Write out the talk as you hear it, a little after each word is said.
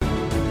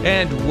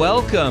And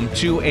welcome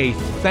to a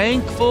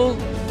thankful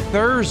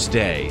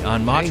Thursday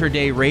on Mater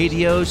Dei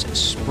Radio's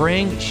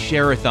Spring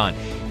Share-a-thon.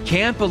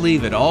 Can't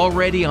believe it,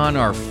 already on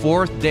our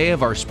fourth day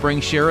of our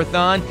Spring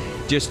Share-a-thon.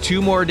 Just 2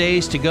 more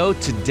days to go,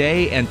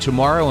 today and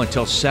tomorrow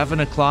until 7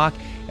 o'clock.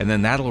 And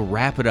then that'll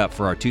wrap it up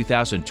for our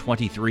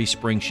 2023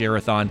 Spring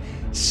Share-a-thon,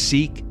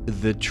 Seek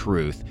the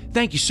Truth.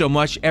 Thank you so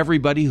much,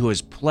 everybody who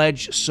has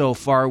pledged so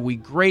far. We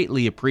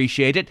greatly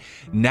appreciate it.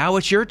 Now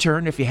it's your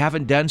turn. If you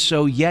haven't done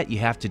so yet, you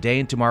have today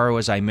and tomorrow,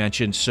 as I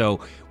mentioned.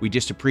 So we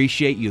just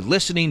appreciate you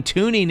listening,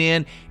 tuning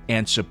in,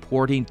 and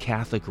supporting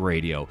Catholic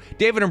Radio.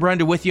 David and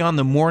Brenda with you on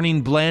the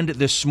Morning Blend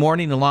this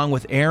morning, along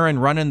with Aaron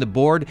running the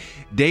board.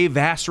 Dave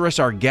Vassarus,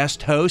 our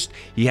guest host.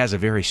 He has a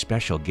very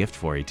special gift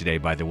for you today,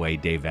 by the way,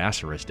 Dave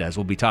Vassarus does.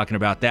 We'll be talking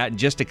about that in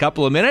just a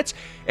couple of minutes.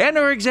 And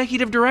our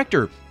executive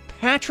director,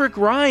 Patrick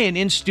Ryan,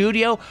 in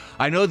studio.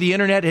 I know the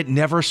internet, it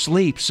never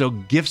sleeps, so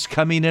gifts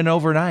coming in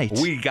overnight.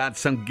 We got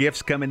some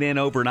gifts coming in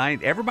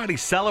overnight.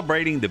 Everybody's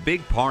celebrating the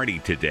big party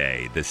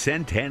today, the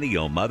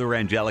centennial Mother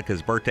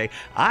Angelica's birthday.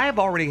 I've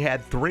already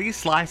had 3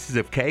 slices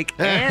of cake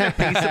and a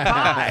piece of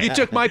pie. You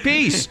took my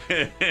piece.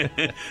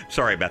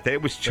 Sorry about that.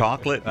 It was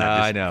chocolate. And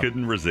I just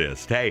couldn't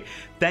resist. Hey,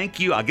 thank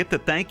you. I'll get the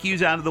thank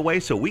yous out of the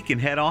way so we can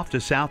head off to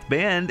South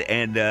Bend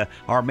and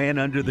our man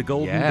under the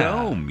Golden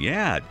Dome.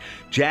 Yeah.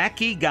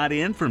 Jackie got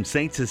in from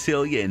St.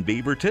 Cecilia in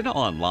Beaverton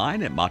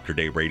online at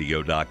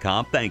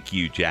materdeiradio.com. Thank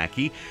you,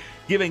 Jackie.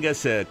 Giving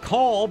us a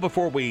call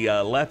before we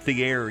left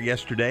the air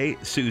yesterday,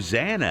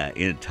 Susanna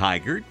in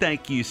Tigard.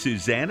 Thank you,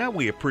 Susanna.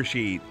 We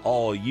appreciate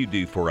all you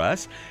do for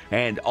us.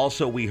 And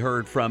also we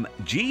heard from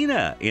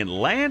Gina in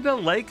Land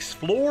O'Lakes,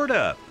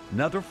 Florida.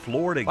 Another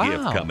Florida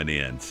gift coming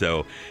in.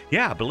 So,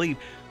 yeah, I believe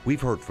we've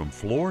heard from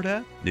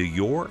Florida, New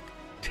York,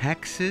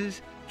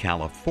 Texas,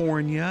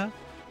 California,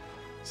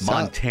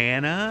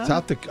 Montana.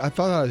 I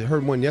thought I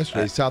heard one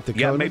yesterday. South Dakota.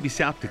 Yeah, maybe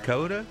South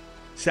Dakota,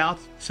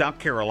 South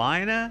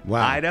Carolina,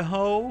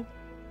 Idaho,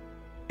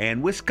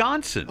 and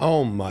Wisconsin.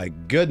 Oh my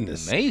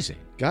goodness! Amazing.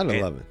 Gotta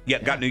love it. Yeah,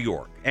 got New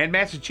York and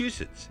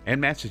Massachusetts.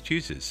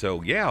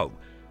 So yeah,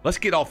 let's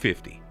get all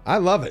 50. I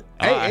love it.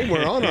 Hey,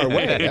 we're on our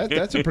way.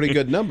 That's a pretty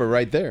good number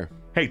right there.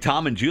 Hey,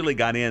 Tom and Julie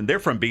got in. They're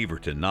from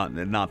Beaverton, not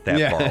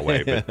that far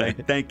away. But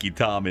thank you,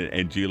 Tom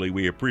and Julie.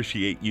 We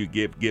appreciate you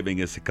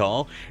giving us a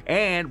call.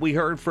 And we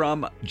heard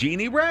from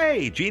Jeannie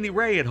Ray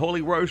at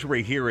Holy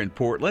Rosary here in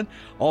Portland.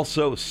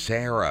 Also,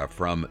 Sarah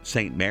from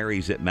St.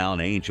 Mary's at Mount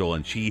Angel,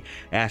 and she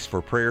asked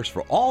for prayers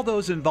for all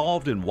those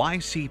involved in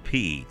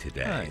YCP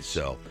today. Nice.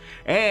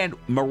 And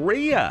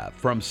Maria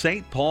from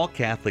St. Paul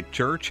Catholic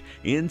Church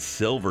in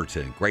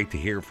Silverton. Great to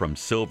hear from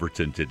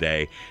Silverton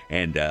today,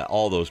 and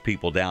all those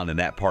people down in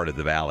that part of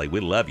the valley. We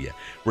love you.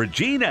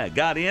 Regina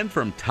got in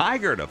from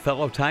Tigard, a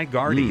fellow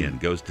Tigard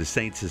goes to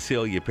St.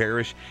 Cecilia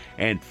Parish.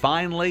 And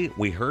finally,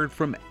 we heard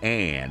from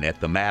Ann at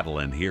the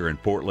Madeline here in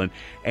Portland.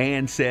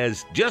 Ann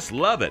says, just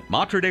love it.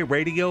 Mater Dei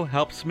Radio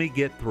helps me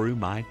get through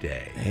my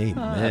day.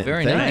 Amen.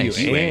 Very Thank nice.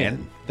 you,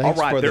 Ann. Thanks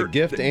all right, for the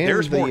gift and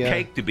there's the more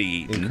cake to be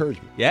eaten.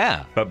 Encouragement.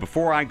 Yeah. But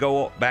before I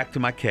go back to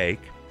my cake,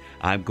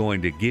 I'm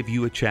going to give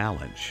you a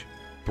challenge.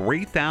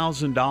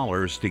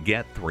 $3,000 to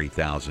get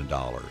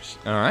 $3,000.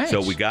 All right.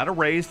 So we got to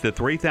raise the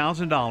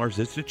 $3,000.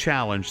 It's a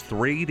challenge,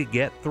 3 to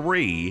get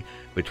 3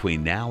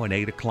 between now and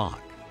 8 o'clock.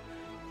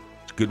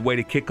 It's a good way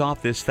to kick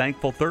off this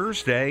Thankful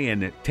Thursday.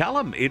 And tell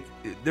them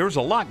there's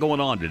a lot going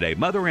on today.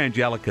 Mother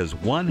Angelica's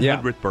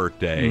 100th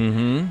birthday,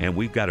 and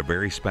we've got a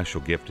very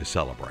special gift to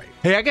celebrate.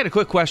 Hey, I got a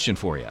quick question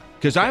for you,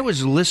 because I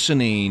was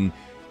listening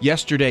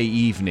yesterday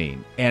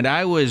evening, and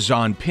I was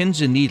on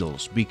pins and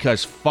needles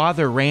because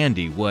Father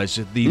Randy was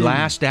the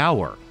last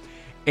hour,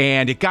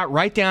 and it got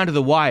right down to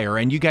the wire,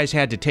 and you guys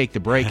had to take the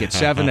break at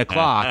 7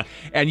 o'clock,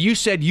 and you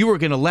said you were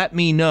going to let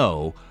me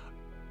know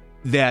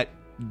that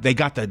they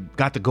got the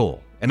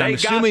goal. And I'm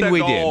assuming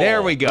we did.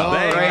 There we go.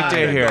 Great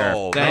to hear.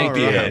 Thank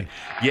you. Right.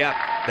 Yep,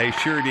 they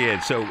sure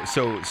did. So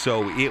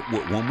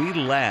when we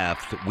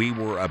left, we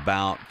were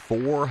about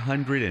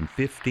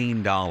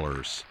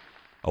 $415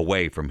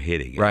 away from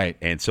hitting it. Right.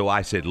 And so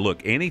I said,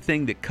 look,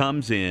 anything that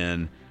comes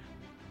in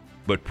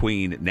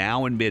between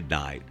now and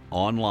midnight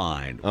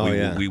online,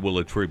 we will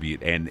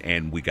attribute,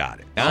 and we got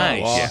it.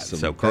 Nice. Yeah. Awesome.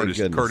 So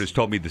Curtis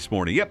told me this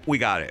morning, yep, we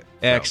got it.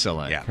 So,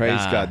 excellent. Yeah.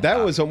 Praise God.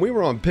 That was we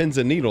were on pins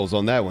and needles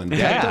on that one.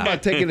 Yeah. Talking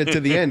about taking it to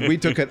the end. We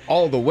took it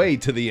all the way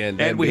to the end.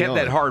 And we had beyond.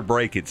 that hard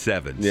break at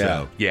 7. Yeah.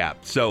 So, yeah.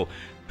 So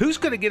who's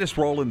going to get us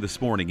rolling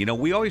this morning? You know,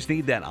 we always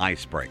need that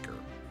icebreaker.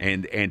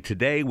 And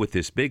today, with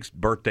this big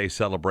birthday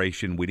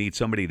celebration, we need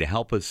somebody to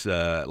help us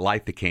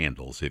light the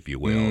candles, if you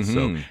will.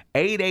 So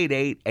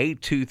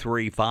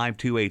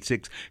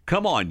 888-823-5286.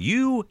 Come on,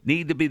 you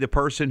need to be the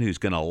person who's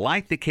going to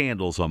light the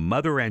candles on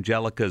Mother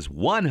Angelica's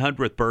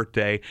 100th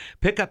birthday.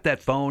 Pick up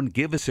that phone,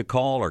 give us a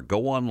call, or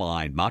go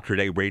online,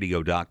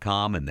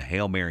 materdeiradio.com and the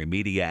Hail Mary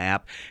Media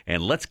app,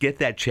 and let's get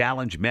that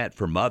challenge met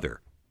for Mother.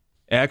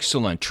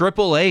 Excellent.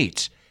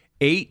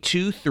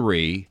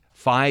 888-823-5286,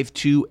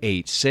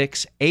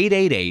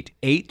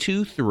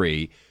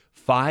 888-823-5286.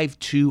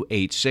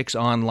 5286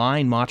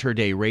 online,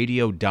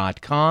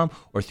 materdeiradio.com,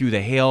 or through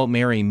the Hail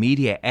Mary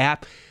Media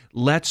app.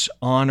 Let's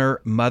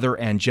honor Mother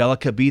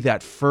Angelica. Be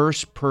that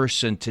first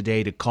person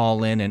today to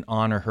call in and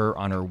honor her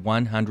on her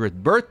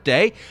 100th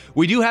birthday.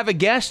 We do have a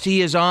guest.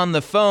 He is on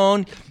the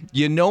phone.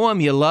 You know him,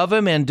 you love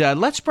him, and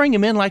let's bring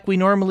him in like we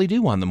normally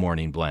do on the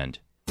Morning Blend.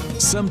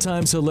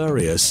 Sometimes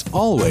hilarious,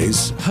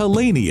 always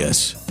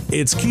Hallenius.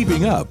 It's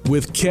Keeping Up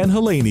with Ken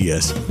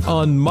Hallenius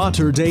on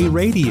Mater Dei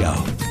Radio.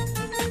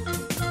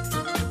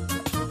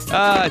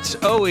 It's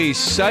always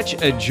such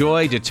a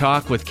joy to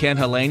talk with Ken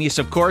Hallenius.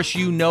 Of course,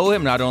 you know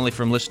him not only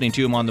from listening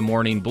to him on the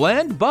Morning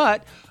Blend,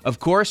 but, of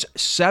course,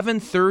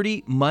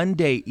 7:30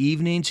 Monday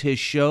evenings, his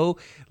show,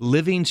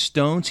 Living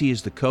Stones. He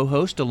is the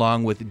co-host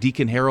along with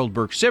Deacon Harold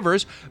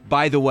Burke-Sivers.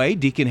 By the way,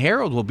 Deacon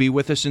Harold will be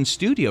with us in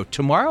studio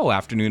tomorrow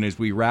afternoon as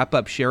we wrap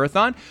up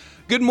Share-a-thon.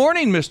 Good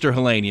morning, Mr.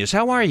 Hallenius.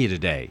 How are you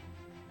today?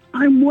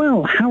 I'm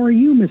well. How are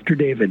you, Mr.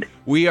 David?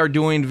 We are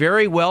doing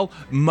very well.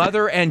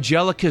 Mother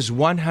Angelica's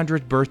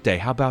 100th birthday.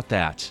 How about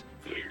that?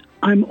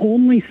 I'm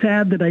only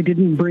sad that I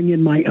didn't bring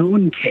in my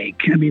own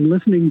cake. I mean,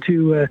 listening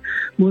to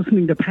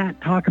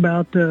Pat talk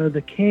about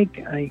the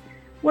cake,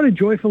 what a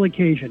joyful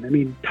occasion. I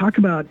mean, talk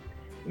about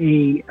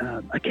a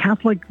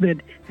Catholic that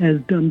has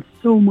done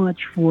so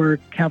much for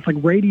Catholic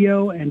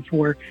radio and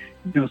for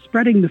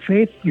spreading the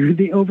faith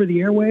over the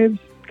airwaves.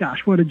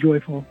 Gosh, what a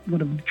joyful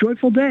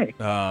day.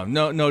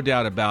 No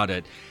doubt about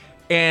it.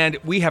 And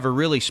we have a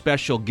really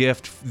special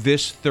gift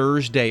this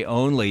Thursday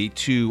only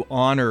to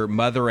honor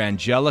Mother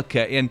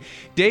Angelica. And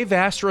Dave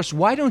asked us,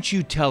 why don't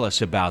you tell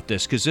us about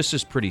this? Because this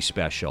is pretty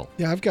special.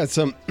 Yeah, I've got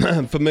some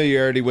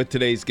familiarity with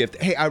today's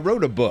gift. Hey, I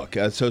wrote a book,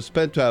 so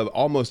spent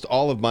almost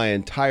all of my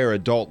entire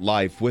adult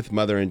life with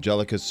Mother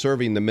Angelica,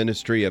 serving the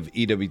ministry of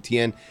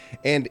EWTN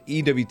and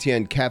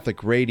EWTN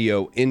Catholic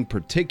Radio in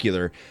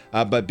particular,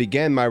 but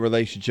began my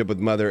relationship with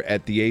Mother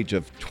at the age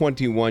of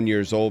 21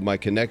 years old, my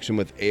connection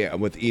with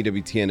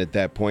EWTN at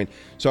that point.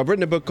 So I've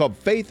written a book called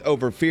Faith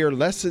Over Fear,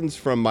 Lessons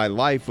from My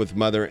Life with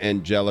Mother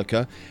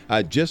Angelica,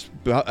 just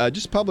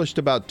published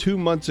about 2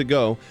 months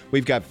ago.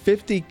 We've got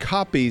 50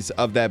 copies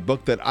of that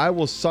book that I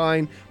will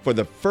sign for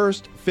the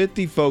first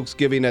 50 folks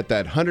giving at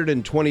that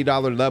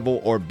 $120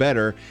 level or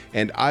better,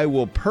 and I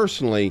will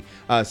personally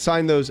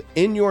sign those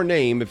in your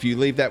name if you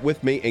leave that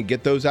with me and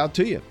get those out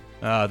to you.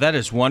 That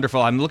is wonderful.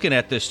 I'm looking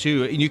at this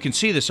too, and you can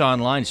see this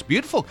online. It's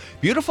beautiful,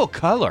 beautiful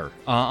color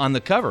on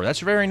the cover. That's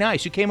very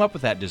nice. You came up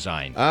with that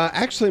design.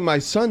 Actually, my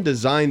son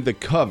designed the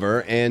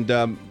cover,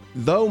 and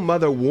though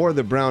Mother wore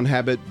the brown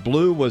habit,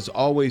 blue was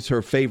always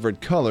her favorite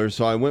color,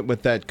 so I went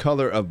with that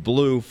color of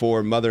blue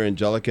for Mother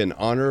Angelica in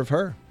honor of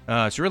her.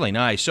 It's really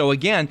nice. So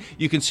again,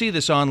 you can see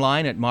this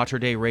online at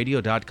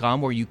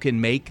materdeiradio.com, where you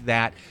can make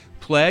that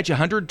pledge,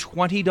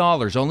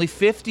 $120. Only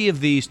 50 of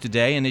these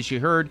today, and as you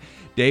heard,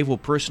 Dave will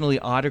personally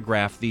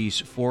autograph these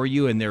for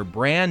you, and they're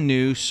brand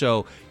new,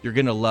 so you're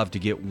going to love to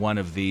get one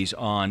of these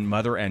on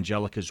Mother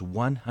Angelica's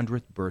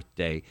 100th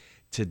birthday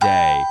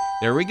today.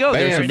 There we go.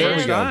 There's your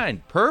first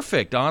sign.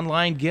 Perfect.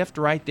 Online gift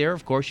right there.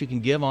 Of course, you can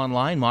give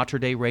online,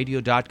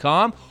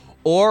 materdeiradio.com,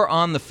 or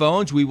on the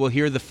phones. We will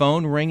hear the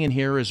phone ringing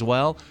here as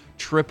well.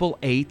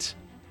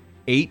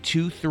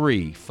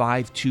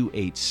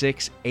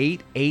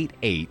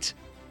 888-823-5286,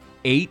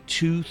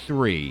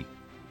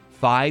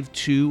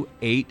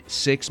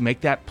 888-823-5286.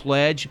 Make that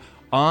pledge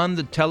on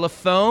the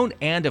telephone.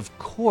 And of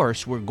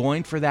course, we're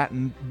going for that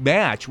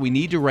match. We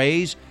need to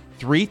raise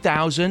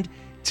 $3,000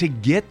 to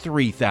get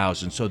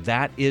 $3,000. So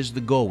that is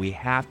the goal. We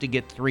have to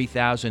get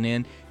 $3,000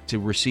 in to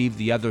receive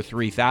the other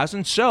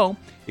 $3,000. So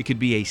it could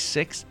be a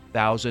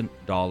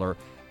 $6,000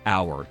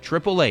 hour.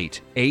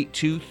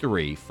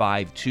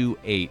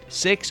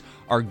 888-823-5286.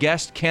 Our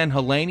guest, Ken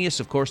Hallenius,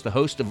 of course, the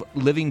host of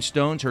Living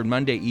Stones, heard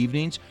Monday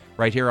evenings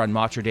right here on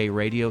Mater Dei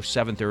Radio,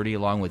 7:30,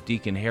 along with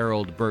Deacon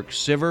Harold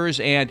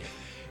Burke-Sivers. And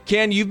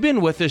Ken, you've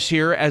been with us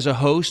here as a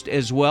host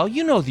as well.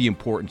 You know the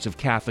importance of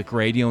Catholic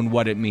radio and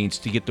what it means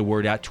to get the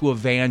word out, to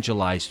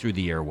evangelize through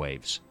the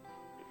airwaves.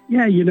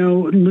 Yeah,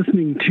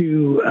 listening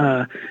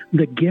to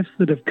the gifts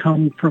that have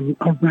come from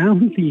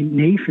around the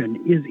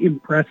nation is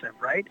impressive,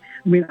 right?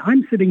 I mean,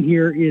 I'm sitting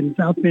here in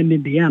South Bend,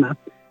 Indiana.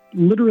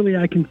 Literally,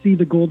 I can see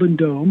the Golden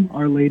Dome,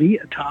 Our Lady,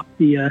 atop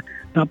the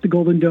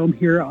Golden Dome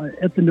here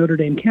at the Notre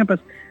Dame campus.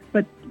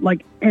 But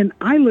and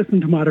I listen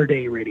to Mater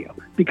Dei Radio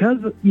because,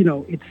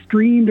 it's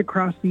streamed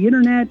across the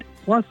internet,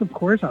 plus, of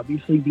course,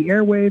 obviously the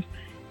airwaves.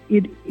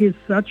 It is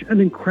such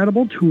an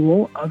incredible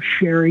tool of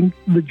sharing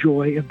the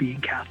joy of being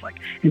Catholic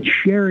and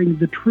sharing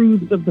the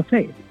truths of the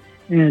faith.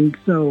 And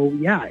so,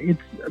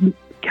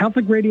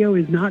 Catholic radio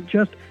is not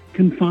just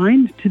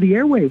confined to the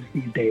airwaves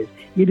these days.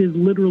 It is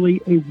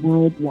literally a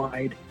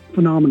worldwide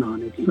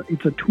phenomenon.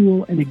 It's a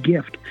tool and a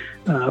gift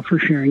for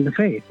sharing the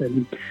faith.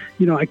 And,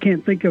 I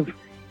can't think of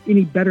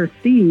any better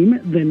theme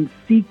than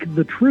Seek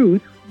the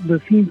Truth, the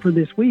theme for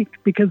this week,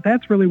 because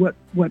that's really what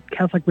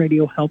Catholic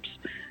radio helps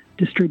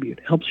distribute,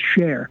 helps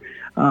share.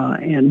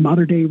 And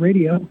Mater Dei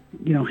Radio,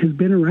 has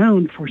been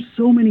around for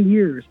so many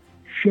years,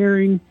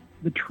 sharing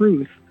the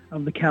truth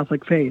of the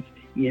Catholic faith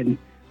in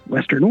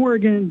Western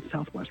Oregon,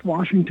 Southwest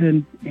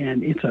Washington,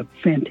 and it's a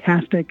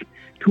fantastic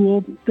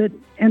tool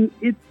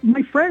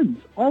my friends,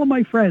 all of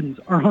my friends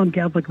are on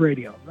Catholic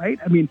radio, right?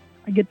 I mean,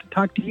 I get to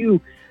talk to you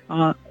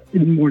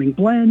in Morning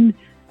Blend.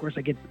 Of course,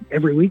 I get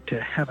every week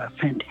to have a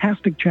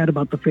fantastic chat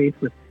about the faith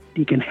with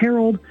Deacon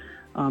Harold.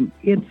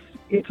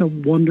 It's a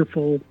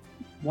wonderful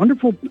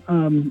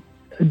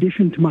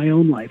addition to my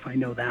own life. I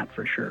know that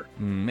for sure.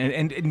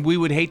 And we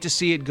would hate to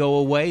see it go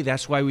away.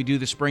 That's why we do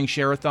the Spring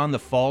Share-a-thon, the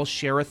Fall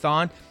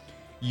Share-a-thon.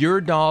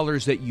 Your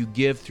dollars that you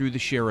give through the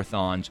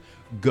Share-a-thons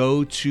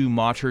go to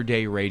Mater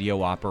Dei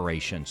radio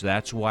operations.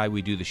 That's why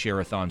we do the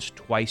Share-a-thons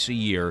twice a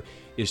year,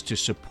 is to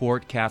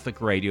support Catholic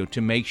radio,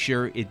 to make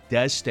sure it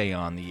does stay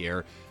on the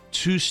air,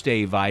 to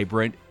stay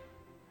vibrant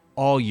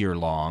all year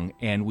long.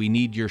 And we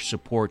need your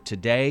support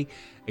today.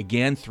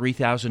 Again,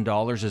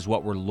 $3,000 is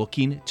what we're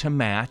looking to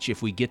match.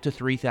 If we get to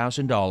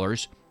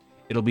 $3,000,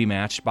 it'll be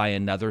matched by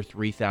another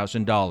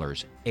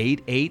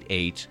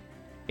 $3,000.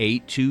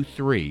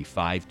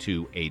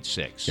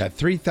 888-823-5286. Got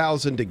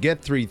 3,000 to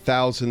get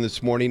 3,000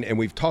 this morning, and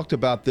we've talked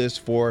about this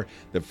for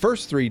the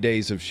first 3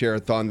 days of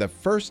Share-a-thon. The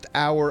first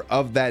hour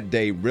of that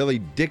day really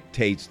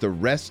dictates the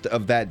rest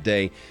of that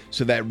day,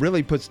 so that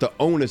really puts the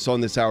onus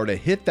on this hour to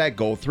hit that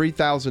goal.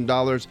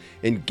 $3,000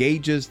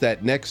 engages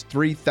that next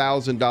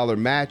 $3,000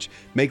 match,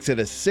 makes it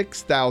a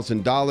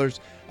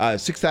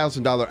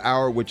 $6,000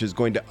 hour, which is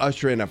going to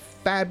usher in a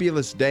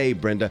fabulous day,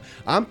 Brenda.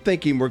 I'm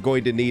thinking we're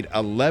going to need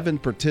 11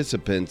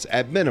 participants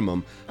at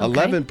minimum,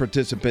 11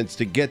 participants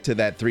to get to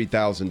that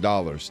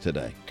 $3,000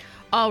 today.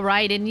 All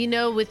right. And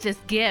with this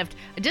gift,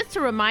 just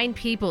to remind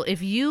people,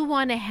 if you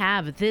want to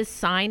have this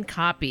signed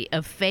copy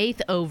of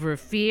Faith Over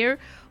Fear,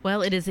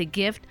 well, it is a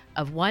gift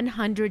of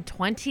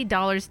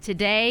 $120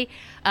 today.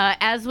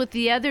 As with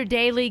the other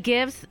daily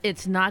gifts,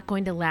 it's not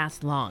going to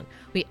last long.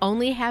 We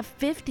only have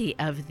 50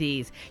 of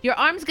these. Your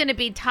arm's going to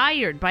be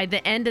tired by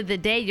the end of the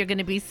day. You're going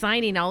to be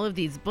signing all of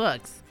these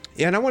books.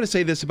 Yeah, and I want to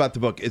say this about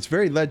the book. It's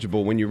very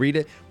legible when you read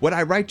it. What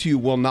I write to you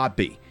will not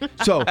be.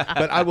 So,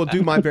 but I will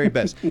do my very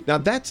best. Now,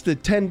 that's the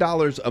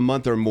 $10 a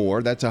month or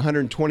more. That's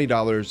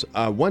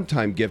 $120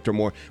 one-time gift or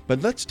more.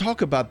 But let's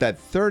talk about that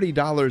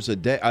 $30 a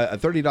day,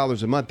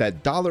 $30 a month,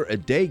 that $1 a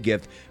day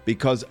gift,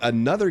 because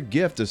another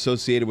gift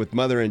associated with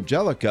Mother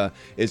Angelica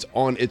is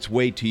on its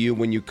way to you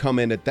when you come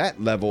in at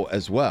that level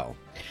as well.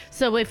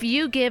 So if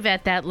you give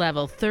at that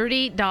level,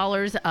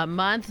 $30 a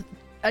month,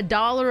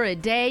 $1 a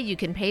day, you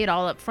can pay it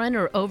all up front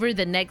or over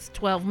the next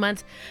 12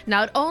 months.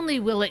 Not only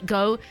will it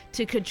go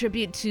to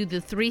contribute to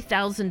the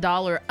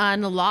 $3,000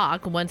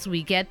 unlock once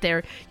we get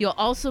there, you'll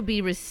also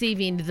be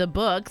receiving the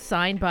book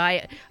signed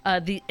by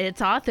its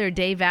author,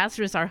 Dave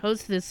Asseris, our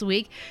host this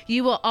week.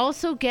 You will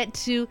also get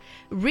to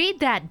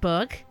read that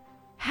book,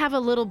 have a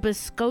little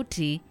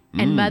biscotti,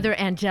 and Mother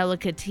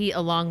Angelica tea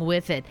along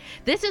with it.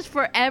 This is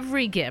for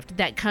every gift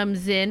that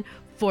comes in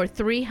for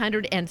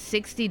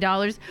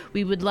 $360.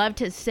 We would love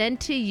to send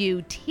to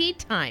you Tea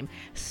Time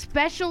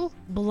Special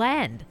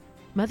Blend,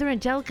 Mother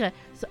Angelica's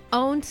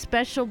own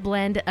special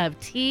blend of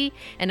tea.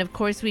 And of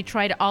course, we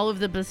tried all of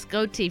the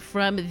biscotti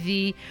from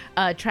the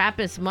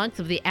Trappist monks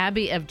of the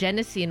Abbey of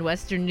Genesee in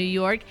Western New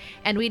York,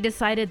 and we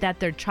decided that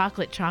their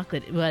chocolate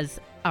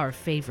was our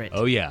favorite.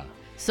 Oh, yeah.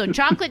 So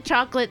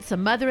chocolate,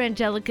 some Mother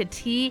Angelica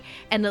tea,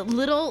 and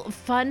little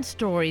fun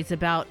stories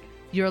about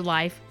your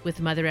life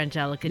with Mother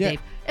Angelica, Yeah. Dave.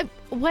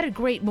 What a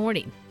great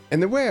morning.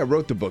 And the way I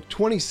wrote the book,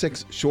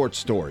 26 short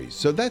stories.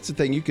 So that's the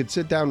thing. You could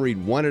sit down,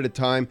 read one at a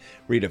time,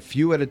 read a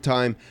few at a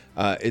time.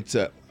 It's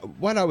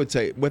what I would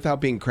say,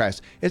 without being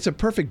crass, it's a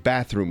perfect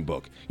bathroom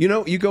book.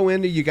 You go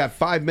in there, you got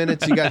 5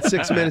 minutes, you got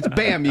 6 minutes,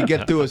 bam, you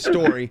get through a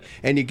story,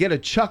 and you get a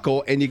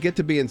chuckle, and you get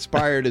to be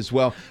inspired as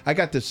well. I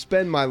got to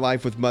spend my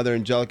life with Mother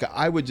Angelica.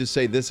 I would just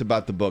say this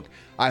about the book.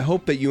 I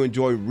hope that you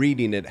enjoy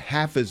reading it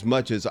half as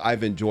much as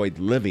I've enjoyed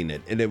living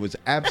it. And it was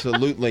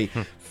absolutely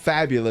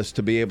fabulous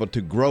to be able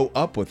to grow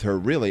up with her,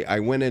 really. I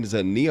went in as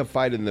a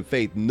neophyte in the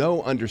faith,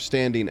 no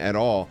understanding at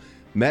all.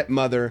 Met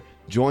Mother,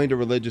 joined a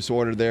religious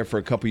order there for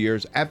a couple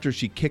years. After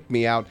she kicked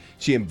me out,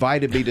 she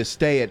invited me to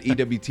stay at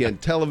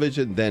EWTN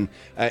Television, then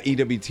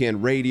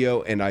EWTN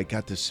Radio, and I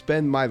got to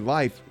spend my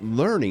life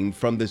learning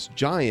from this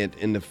giant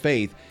in the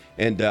faith.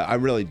 And I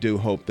really do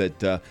hope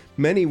that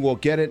many will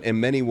get it and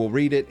many will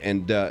read it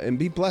and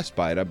be blessed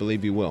by it. I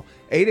believe you will.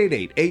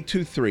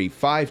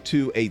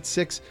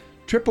 888-823-5286,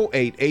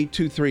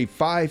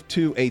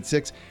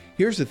 888-823-5286.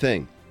 Here's the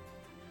thing.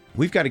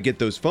 We've got to get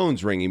those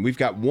phones ringing. We've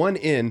got one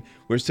in.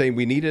 We're saying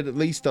we needed at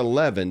least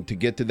 11 to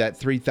get to that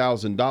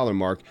 $3,000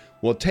 mark.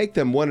 We'll take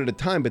them one at a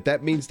time, but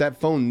that means that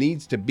phone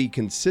needs to be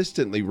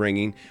consistently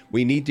ringing.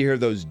 We need to hear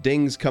those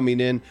dings coming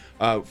in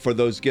for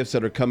those gifts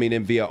that are coming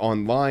in via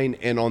online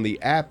and on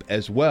the app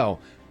as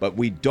well. But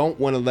we don't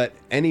want to let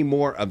any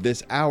more of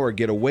this hour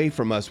get away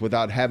from us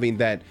without having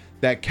that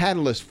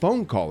Catalyst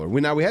phone caller.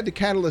 We had the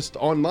Catalyst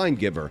online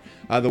giver,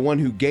 the one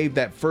who gave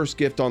that first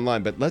gift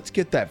online. But let's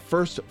get that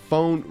first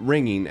phone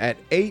ringing at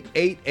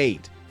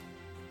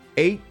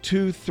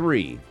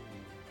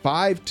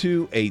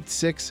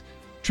 888-823-5286,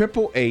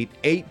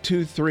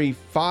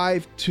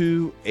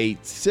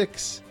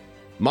 888-823-5286.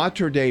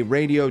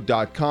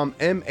 materdeiradio.com,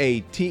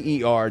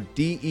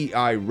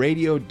 MATERDEI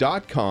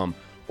radio.com,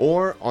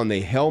 or on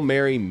the Hail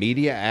Mary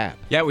Media app.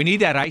 Yeah, we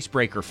need that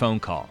icebreaker phone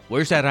call.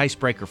 Where's that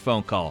icebreaker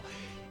phone call?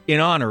 In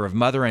honor of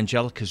Mother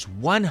Angelica's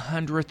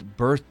 100th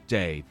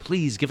birthday,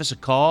 please give us a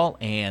call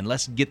and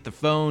let's get the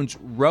phones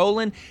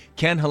rolling.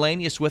 Ken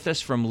Hallenius with us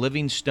from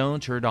Living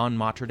Stones, heard on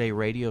Mater Dei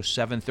Radio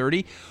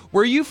 730.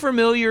 Were you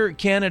familiar,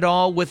 Ken, at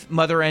all with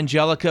Mother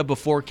Angelica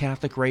before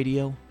Catholic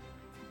radio?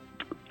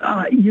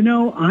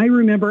 I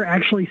remember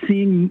actually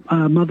seeing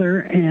Mother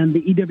and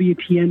the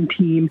EWTN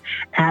team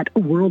at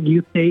World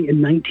Youth Day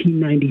in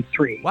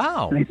 1993.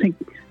 Wow! And I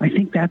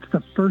think that's the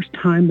first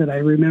time that I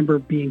remember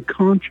being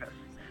conscious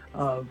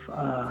of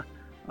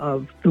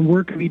the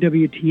work of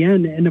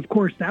EWTN, and of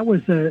course that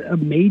was a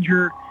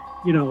major,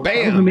 Bam,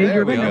 that was a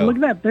major event. go. Look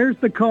at that! There's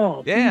the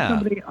call. Yeah.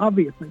 Somebody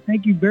obviously.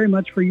 Thank you very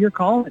much for your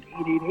call at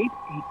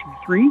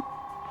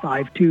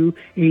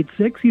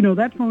 888-823-5286.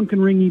 That phone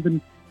can ring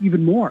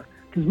even more,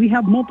 because we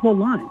have multiple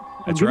lines.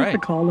 So That's give right. us a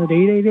call at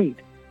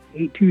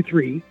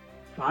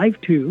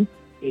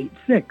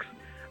 888-823-5286.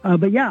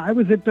 But yeah, I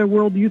was at the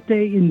World Youth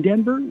Day in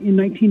Denver in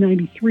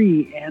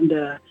 1993,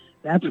 and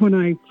that's when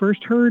I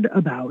first heard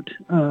about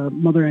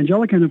Mother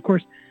Angelica. And of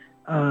course,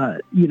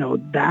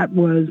 that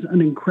was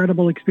an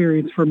incredible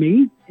experience for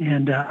me.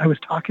 And I was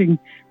talking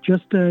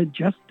just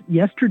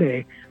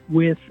yesterday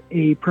with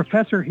a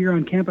professor here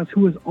on campus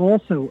who was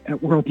also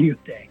at World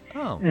Youth Day.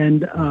 Oh.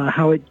 And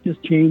how it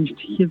just changed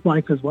his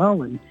life as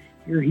well. And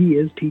here he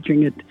is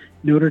teaching at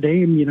Notre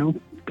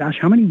Dame. Gosh,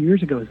 how many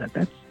years ago is that?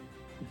 Is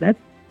that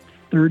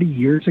 30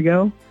 years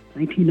ago?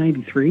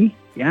 1993?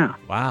 Yeah.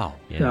 Wow.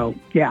 Yeah. So,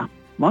 yeah,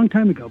 long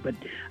time ago. But,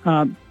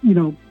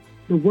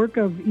 the work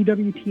of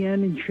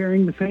EWTN and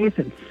sharing the faith,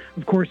 and,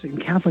 of course, in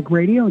Catholic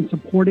radio and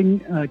supporting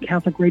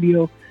Catholic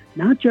radio,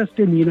 not just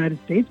in the United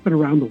States, but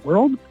around the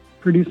world,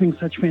 producing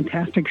such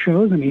fantastic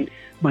shows. I mean,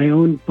 my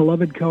own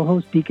beloved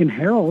co-host, Deacon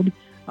Harold,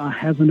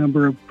 has a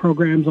number of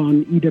programs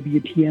on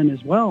EWTN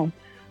as well,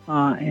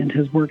 and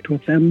has worked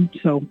with them.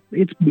 So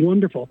it's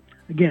wonderful.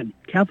 Again,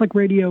 Catholic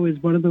radio is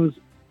one of those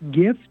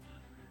gifts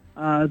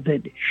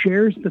that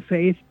shares the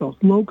faith both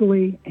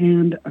locally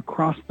and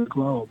across the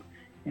globe.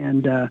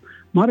 And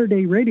Mater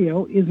Dei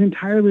Radio is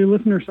entirely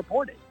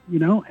listener-supported,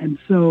 and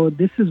so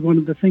this is one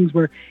of the things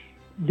where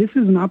this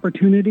is an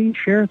opportunity.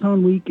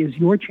 Share-a-thon Week is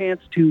your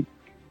chance to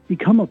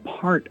become a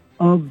part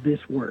of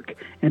this work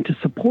and to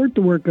support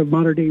the work of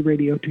Mater Dei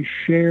Radio to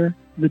share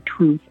the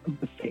truth of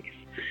the faith.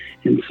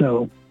 And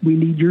so we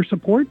need your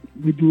support.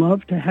 We'd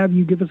love to have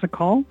you give us a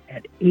call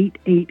at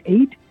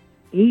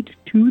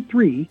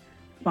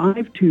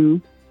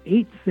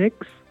 888-823-5286,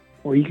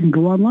 or you can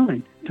go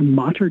online to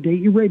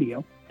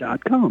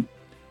materdeiradio.com.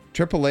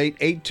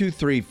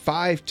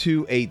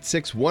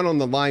 888-823-5286. One on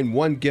the line,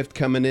 one gift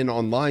coming in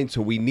online.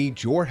 So we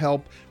need your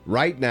help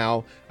right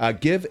now.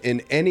 Give on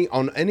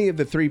any of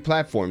the three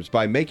platforms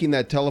by making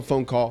that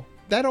telephone call.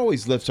 That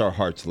always lifts our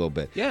hearts a little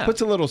bit. Yeah.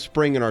 Puts a little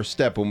spring in our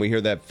step when we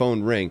hear that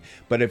phone ring.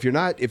 But if you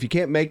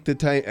can't make the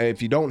time,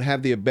 if you don't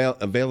have the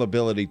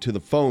availability to the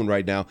phone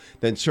right now,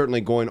 then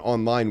certainly going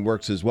online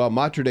works as well.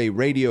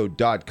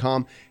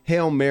 materdeiradio.com,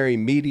 Hail Mary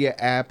Media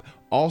app.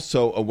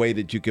 Also a way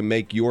that you can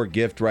make your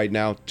gift right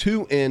now.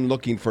 2 in,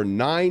 looking for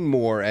 9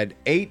 more at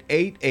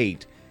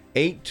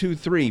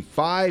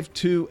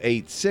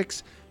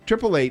 888-823-5286.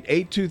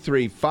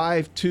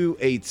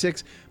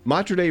 888-823-5286.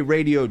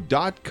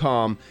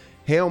 materdeiradio.com.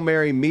 Hail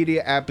Mary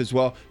Media app as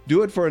well.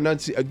 Do it for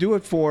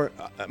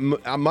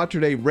Mater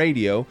Dei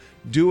Radio.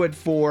 Do it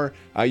for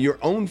your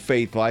own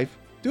faith life.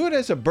 Do it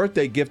as a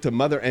birthday gift to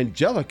Mother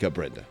Angelica,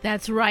 Brenda.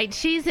 That's right.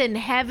 She's in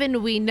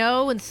heaven, we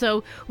know, and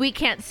so we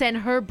can't send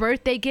her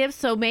birthday gift.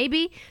 So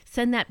maybe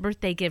send that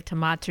birthday gift to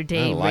Mater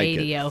Dei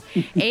Radio.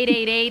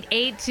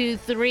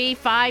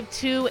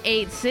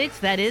 888-823-5286.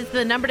 That is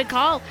the number to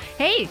call.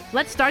 Hey,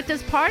 let's start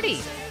this party.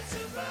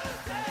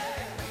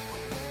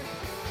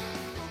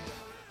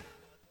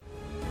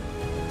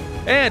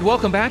 And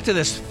welcome back to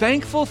this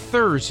Thankful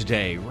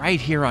Thursday right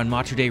here on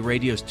Mater Dei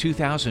Radio's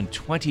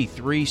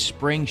 2023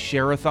 Spring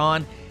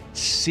Share-a-thon.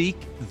 Seek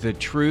the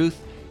truth.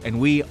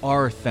 And we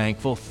are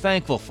thankful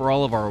for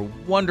all of our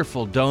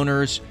wonderful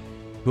donors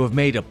who have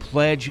made a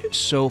pledge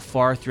so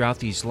far throughout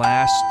these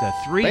last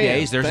 3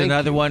 days. There's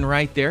another one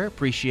right there.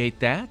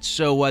 Appreciate that.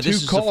 So this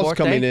is the fourth day. 2 calls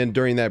coming in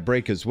during that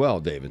break as well,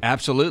 David.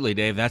 Absolutely,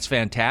 Dave. That's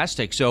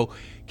fantastic. So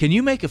can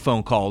you make a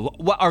phone call?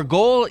 Our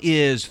goal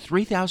is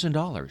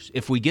 $3,000.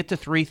 If we get to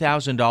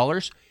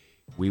 $3,000,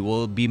 we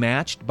will be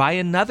matched by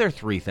another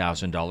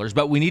 $3,000,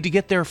 but we need to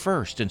get there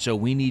first, and so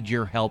we need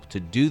your help to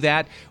do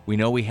that. We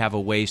know we have a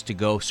ways to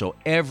go, so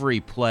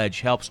every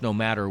pledge helps no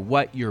matter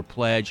what your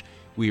pledge.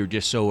 We are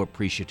just so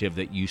appreciative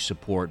that you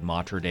support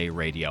Mater Dei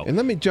Radio. And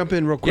let me jump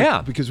in real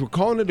quick, because we're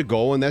calling it a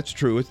goal, and that's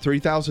true.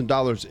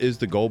 $3,000 is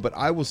the goal, but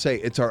I will say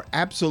it's our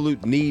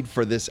absolute need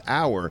for this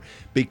hour,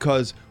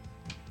 because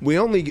the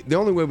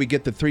only way we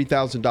get the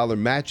 $3,000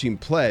 matching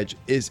pledge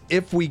is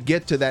if we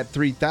get to that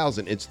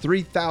 $3,000. It's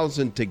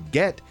 $3,000 to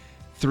get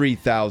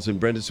 $3,000,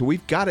 Brenda. So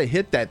we've got to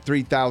hit that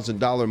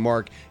 $3,000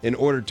 mark in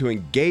order to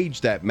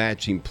engage that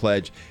matching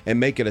pledge and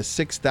make it a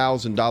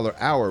 $6,000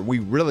 hour. We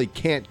really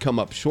can't come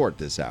up short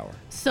this hour.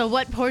 So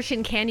what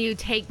portion can you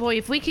take? Boy,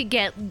 if we could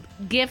get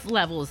gift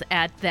levels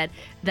at that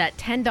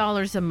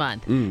 $10 a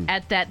month,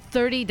 at that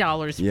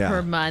 $30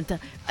 per month,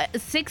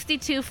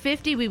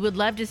 $62.50, we would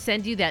love to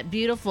send you that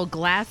beautiful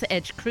glass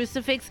edge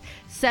crucifix,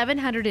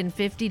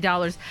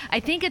 $750. I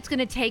think it's going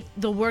to take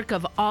the work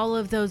of all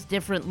of those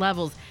different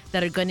levels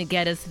that are going to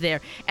get us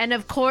there. And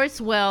of course,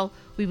 well,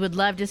 we would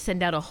love to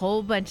send out a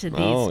whole bunch of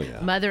these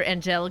Mother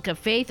Angelica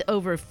Faith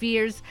Over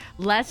Fears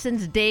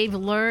lessons Dave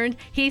learned.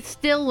 He's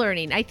still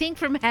learning. I think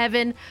from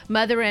heaven,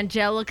 Mother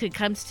Angelica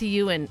comes to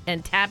you and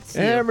taps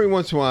you. Every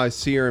once in a while, I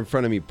see her in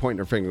front of me pointing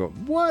her finger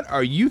going, what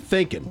are you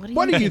thinking?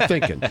 What are you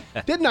thinking?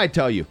 Didn't I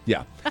tell you?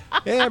 Yeah.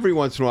 Every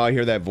once in a while, I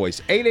hear that voice.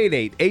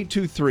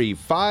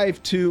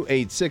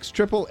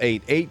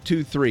 888-823-5286,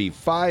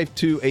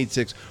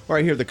 888-823-5286. Or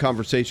I hear the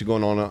conversation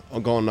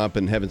going up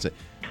in heaven say,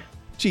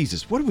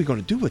 Jesus, what are we going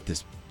to do with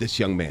this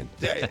young man?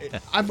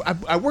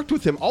 I worked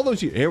with him all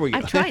those years. Here we go.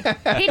 I've tried.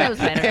 He knows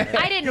better.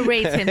 I didn't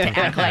raise him to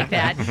act like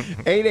that.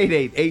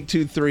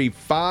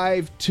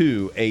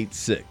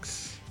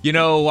 888-823-5286. You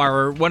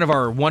know, one of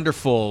our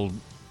wonderful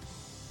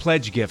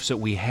pledge gifts that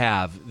we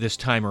have this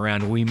time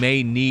around, we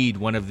may need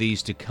one of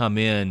these to come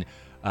in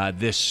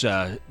this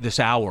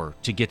hour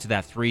to get to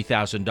that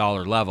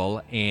 $3,000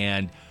 level.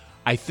 And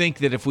I think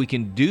that if we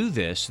can do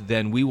this,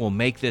 then we will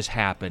make this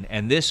happen.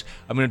 And this,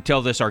 I'm going to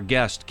tell this our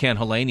guest, Ken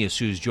Hallenius,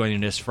 who's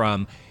joining us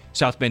from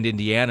South Bend,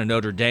 Indiana,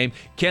 Notre Dame.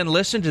 Ken,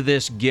 listen to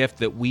this gift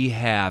that we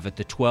have at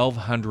the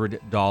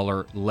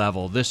 $1,200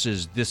 level. This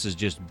is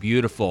just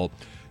beautiful.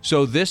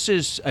 So this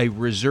is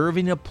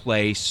reserving a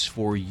place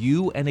for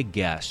you and a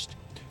guest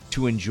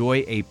to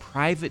enjoy a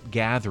private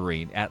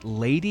gathering at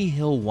Lady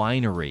Hill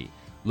Winery,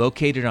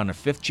 located on a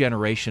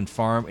fifth-generation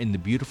farm in the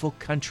beautiful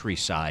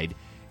countryside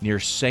near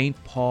St.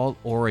 Paul,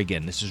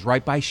 Oregon. This is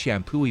right by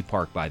Shampooey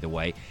Park, by the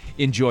way.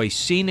 Enjoy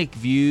scenic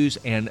views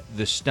and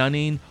the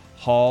stunning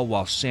hall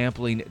while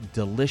sampling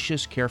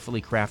delicious,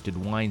 carefully crafted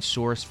wine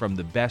sourced from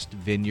the best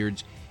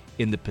vineyards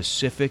in the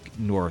Pacific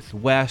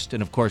Northwest.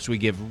 And, of course, we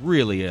give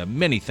really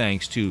many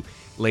thanks to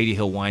Lady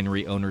Hill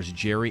Winery owners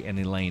Jerry and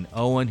Elaine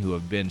Owen, who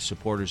have been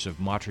supporters of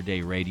Mater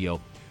Dei Radio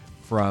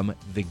from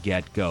the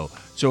get-go.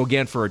 So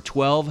again, for a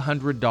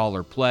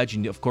 $1,200 pledge,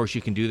 and of course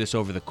you can do this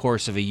over the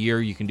course of a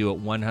year, you can do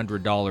it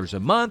 $100 a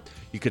month,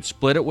 you could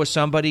split it with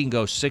somebody and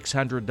go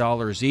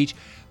 $600 each.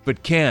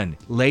 But Ken,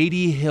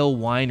 Lady Hill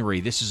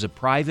Winery, this is a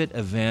private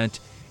event.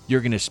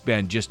 You're going to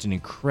spend just an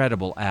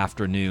incredible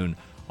afternoon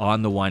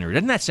on the winery.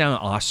 Doesn't that sound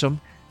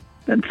awesome?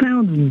 That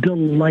sounds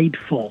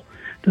delightful,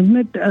 doesn't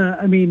it?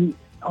 I mean,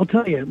 I'll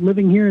tell you,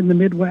 living here in the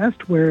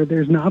Midwest where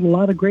there's not a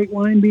lot of great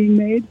wine being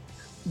made,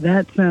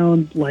 that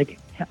sounds like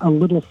a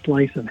little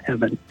slice of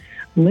heaven.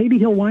 Lady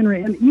Hill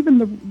Winery, and even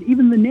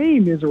the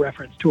name is a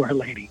reference to Our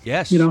Lady.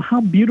 Yes. You know,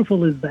 how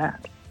beautiful is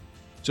that?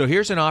 So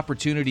here's an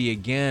opportunity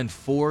again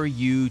for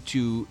you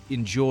to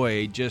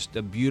enjoy just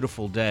a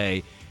beautiful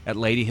day at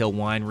Lady Hill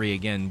Winery.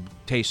 Again,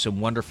 taste some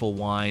wonderful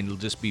wine. It'll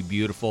just be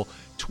beautiful.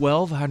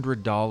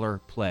 $1,200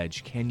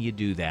 pledge. Can you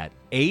do that?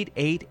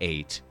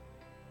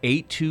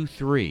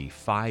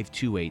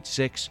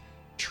 888-823-5286,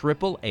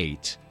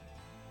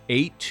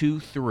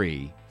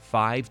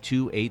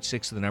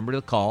 888-823-5286, the number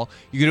to call.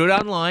 You can do it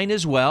online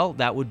as well.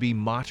 That would be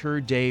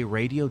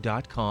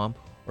materdeiradio.com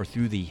or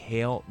through the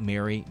Hail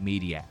Mary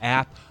Media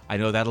app. I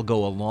know that'll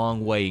go a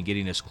long way in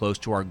getting us close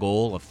to our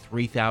goal of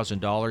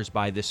 $3,000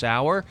 by this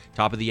hour.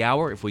 Top of the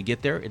hour, if we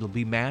get there, it'll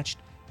be matched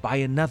by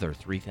another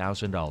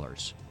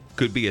 $3,000.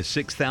 Could be a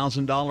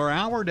 $6,000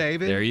 hour,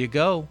 David. There you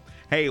go.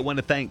 Hey, I want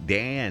to thank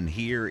Dan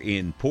here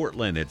in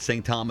Portland at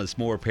St. Thomas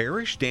More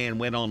Parish. Dan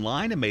went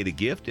online and made a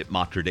gift at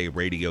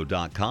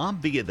materdeiradio.com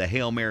via the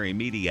Hail Mary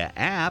Media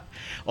app.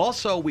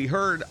 Also, we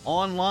heard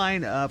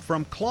online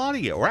from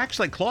Claudia, or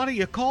actually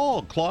Claudia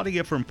called.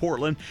 Claudia from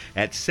Portland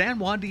at San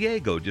Juan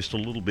Diego, just a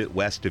little bit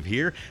west of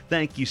here.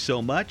 Thank you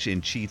so much,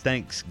 and she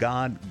thanks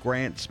God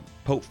grants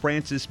Pope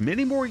Francis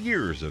many more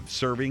years of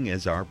serving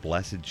as our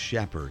blessed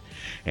shepherd.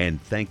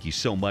 And thank you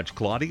so much,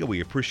 Claudia.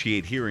 We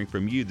appreciate hearing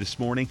from you this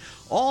morning.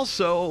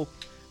 Also,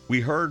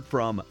 we heard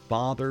from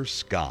Father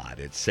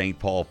Scott at St.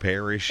 Paul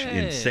Parish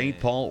in St.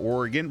 Paul,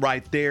 Oregon,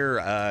 right there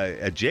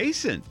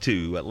adjacent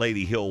to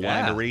Lady Hill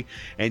Winery.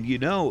 And you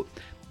know,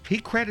 he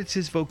credits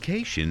his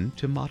vocation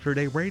to Mater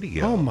Dei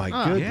Radio. Oh, my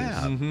goodness.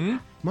 Yeah. Mm-hmm.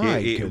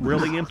 It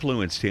really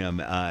influenced him.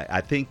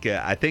 I think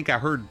I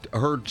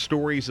heard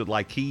stories of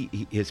like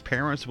his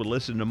parents would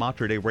listen to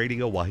Mater Dei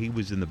Radio while he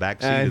was in the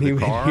backseat of the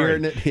car.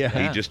 Hearing it, yeah.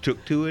 He just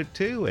took to it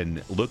too.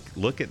 And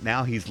look at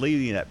now he's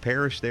leading that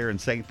parish there in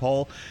St.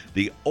 Paul,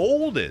 the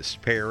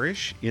oldest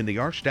parish in the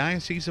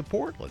Archdiocese of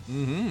Portland.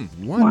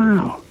 Mm-hmm.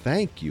 Wonderful. Wow.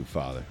 Thank you,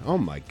 Father. Oh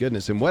my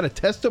goodness, and what a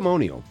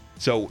testimonial.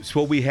 So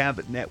we have,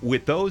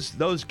 with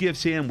those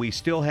gifts in, we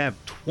still have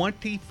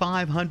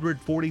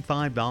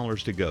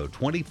 $2,545 to go,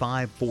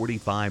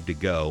 $2,545 to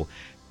go.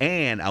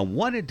 And I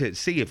wanted to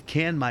see if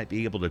Ken might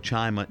be able to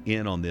chime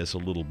in on this a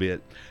little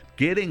bit,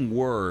 getting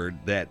word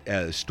that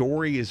a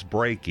story is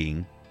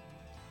breaking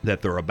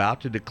that they're about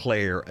to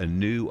declare a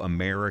new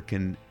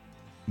American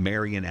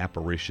Marian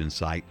apparition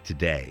site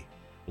today.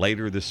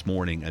 Later this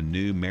morning, a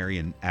new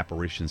Marian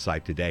apparition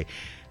site today.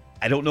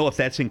 I don't know if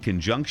that's in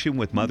conjunction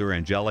with Mother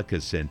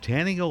Angelica's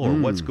centennial or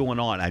what's going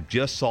on. I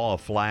just saw a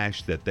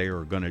flash that they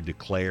are going to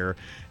declare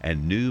a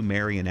new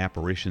Marian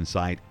apparition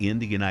site in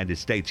the United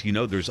States. You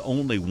know, there's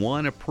only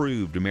one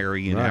approved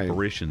Marian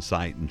apparition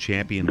site in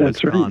Champion,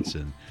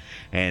 Wisconsin. Right.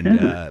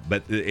 And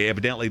but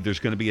evidently there's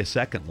going to be a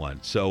second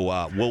one.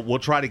 So we'll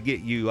try to get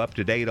you up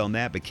to date on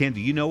that. But Ken,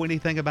 do you know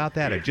anything about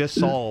that? I just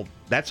saw,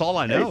 that's all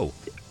I know.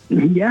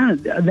 Yeah,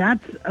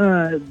 that's,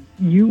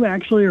 you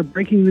actually are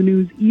breaking the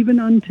news even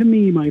unto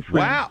me, my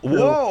friend. Wow.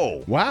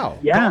 Whoa. Wow.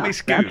 Yeah,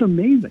 that's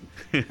amazing.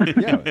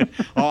 Yeah.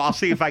 I'll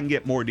see if I can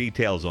get more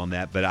details on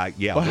that. But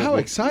Well, how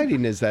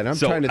exciting is that? I'm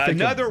trying to think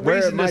another of where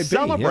reason it might to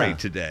celebrate be.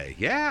 today.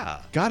 Yeah.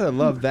 Gotta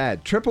love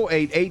that.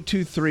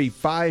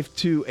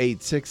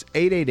 888-823-5286,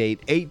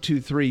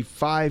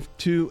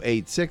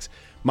 888-823-5286.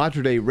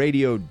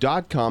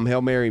 MaterDayRadio.com,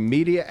 Hail Mary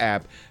Media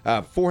app,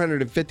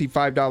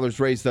 $455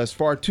 raised thus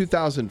far,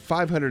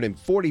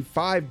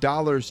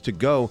 $2,545 to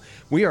go.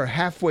 We are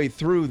halfway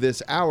through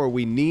this hour.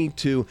 We need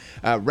to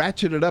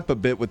ratchet it up a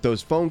bit with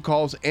those phone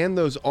calls and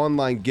those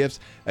online gifts.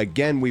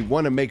 Again, we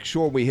want to make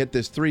sure we hit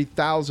this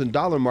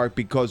 $3,000 mark,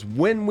 because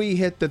when we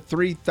hit the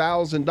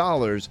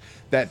 $3,000,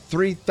 that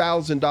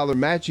 $3,000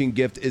 matching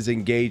gift is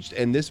engaged,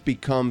 and this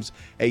becomes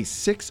a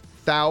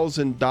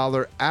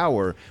 $6,000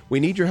 hour. We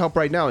need your help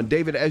right now. And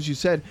David, as you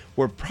said,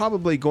 we're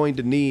probably going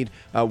to need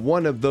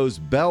one of those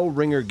bell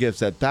ringer gifts,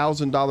 that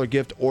 $1,000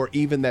 gift, or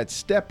even that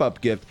step-up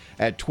gift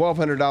at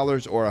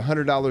 $1,200 or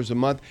 $100 a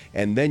month.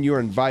 And then you're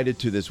invited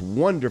to this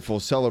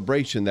wonderful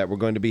celebration that we're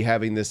going to be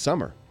having this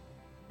summer.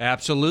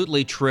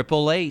 Absolutely.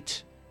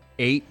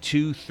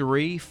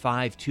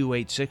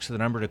 888-823-5286, the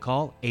number to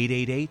call.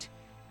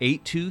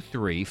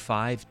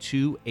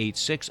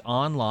 888-823-5286,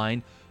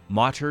 online,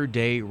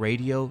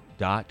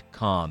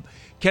 MaterDayRadio.com.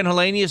 Ken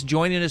Hallenius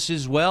joining us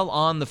as well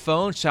on the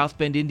phone, South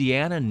Bend,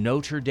 Indiana,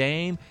 Notre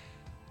Dame,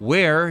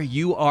 where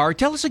you are.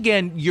 Tell us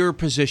again your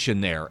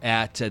position there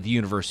at the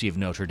University of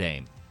Notre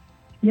Dame.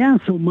 Yeah,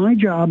 so my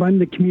job, I'm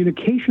the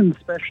communications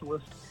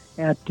specialist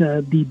at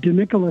the De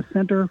Nicola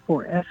Center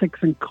for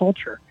Ethics and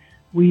Culture.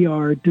 We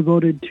are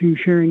devoted to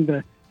sharing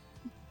the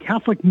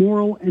Catholic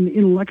moral and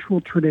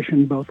intellectual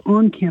tradition, both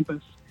on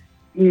campus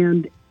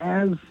and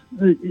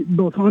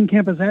both on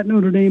campus at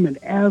Notre Dame and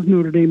as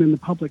Notre Dame in the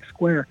public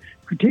square,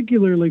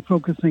 particularly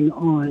focusing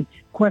on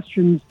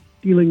questions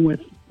dealing with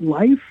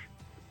life.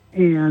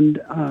 And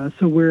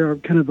so we're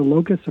kind of the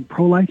locus of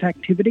pro-life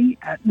activity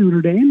at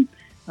Notre Dame.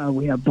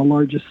 We have the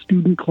largest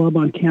student club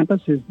on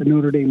campus is the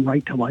Notre Dame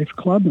Right to Life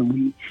Club, and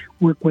we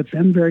work with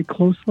them very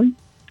closely.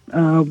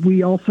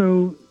 We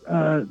also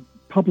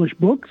publish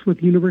books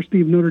with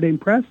University of Notre Dame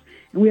Press,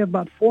 and we have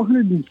about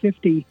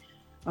 450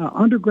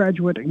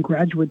 undergraduate and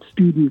graduate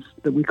students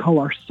that we call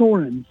our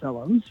Soren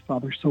Fellows.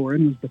 Father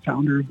Soren was the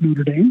founder of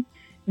Notre Dame,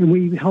 and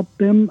we help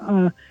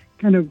them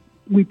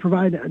we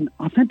provide an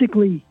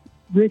authentically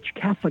rich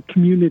Catholic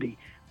community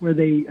where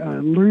they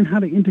learn how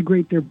to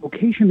integrate their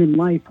vocation in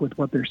life with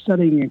what they're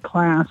studying in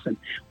class, and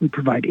we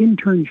provide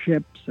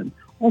internships and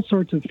all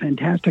sorts of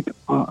fantastic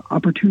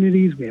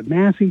opportunities. We have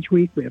Mass each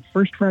week. We have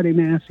First Friday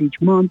Mass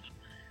each month.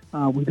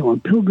 We go on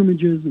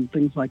pilgrimages and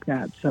things like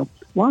that. So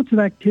lots of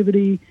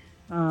activity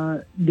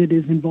that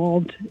is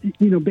involved,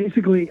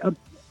 basically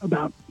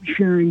about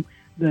sharing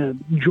the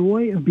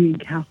joy of being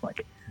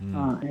Catholic.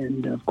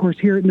 And, of course,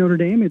 here at Notre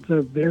Dame, it's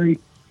very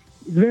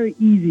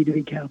easy to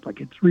be Catholic.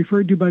 It's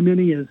referred to by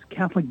many as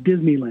Catholic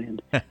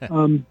Disneyland.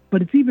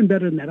 But it's even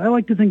better than that. I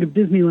like to think of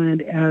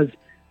Disneyland as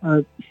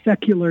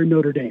secular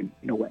Notre Dame,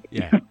 in a way.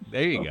 Yeah,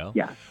 there you go.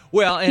 Yeah.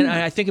 Well, and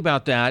I think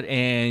about that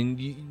and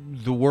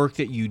the work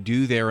that you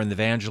do there and the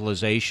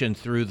evangelization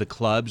through the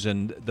clubs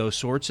and those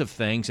sorts of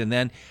things. And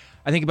then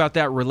I think about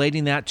that,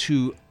 relating that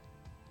to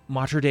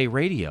Mater Dei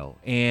Radio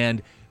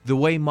and the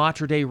way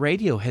Mater Dei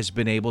Radio has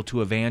been able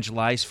to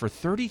evangelize for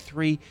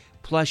 33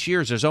 plus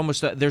years.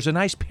 There's a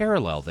nice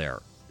parallel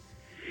there.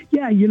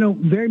 Yeah,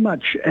 very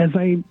much. As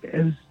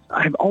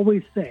I've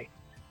always say,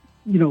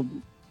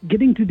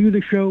 getting to do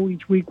the show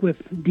each week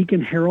with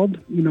Deacon Harold,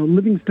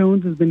 Living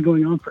Stones has been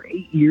going on for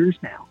 8 years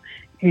now.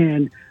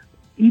 And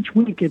each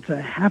week it's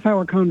a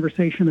half-hour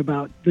conversation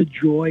about the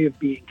joy of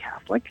being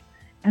Catholic.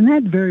 And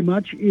that very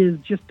much is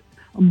just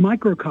a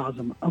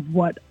microcosm of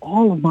what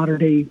all of Mater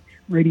Dei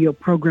Radio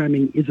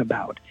programming is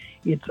about.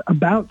 It's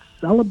about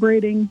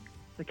celebrating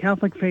the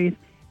Catholic faith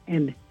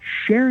and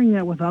sharing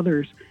that with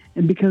others.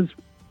 And because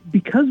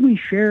we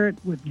share it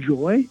with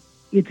joy,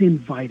 it's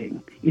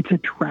inviting, it's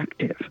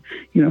attractive.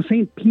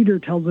 St. Peter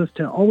tells us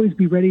to always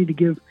be ready to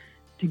give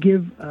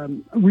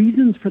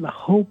reasons for the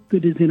hope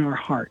that is in our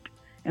heart.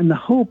 And the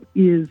hope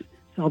is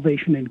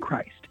salvation in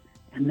Christ.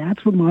 And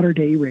that's what Mater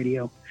Dei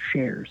Radio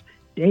shares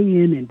day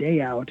in and day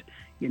out,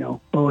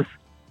 both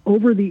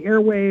over the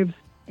airwaves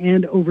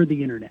and over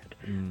the internet.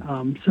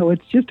 So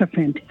it's just a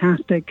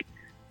fantastic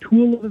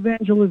tool of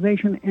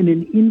evangelization and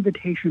an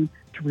invitation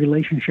to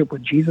relationship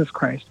with Jesus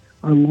Christ,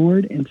 our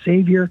Lord and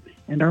Savior,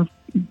 and our,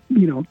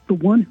 the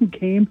one who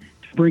came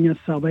to bring us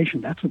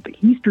salvation. That's what the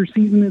Easter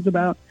season is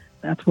about.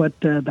 That's what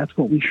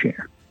we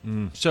share.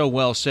 So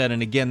well said.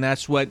 And again,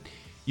 that's what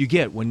you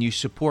get when you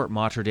support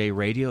Mater Dei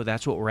Radio.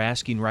 That's what we're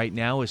asking right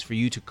now, is for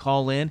you to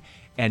call in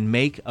and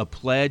make a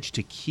pledge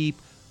to keep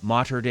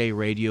Mater Dei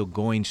Radio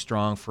going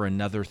strong for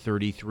another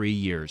 33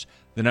 years.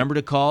 The number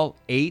to call,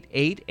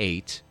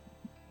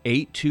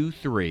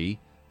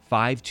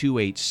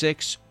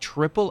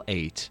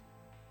 888-823-5286,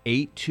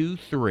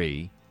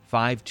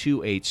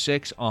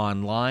 888-823-5286,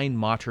 online,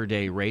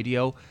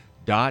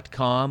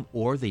 materdeiradio.com,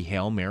 or the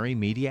Hail Mary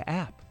Media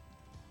app.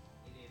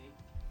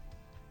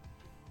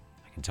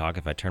 I can talk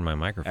if I turn my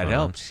microphone That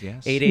helps,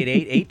 yes.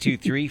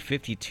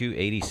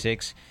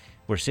 888-823-5286.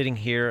 We're sitting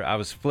here. I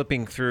was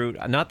flipping through,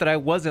 not that I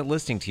wasn't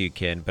listening to you,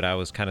 Ken, but I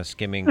was kind of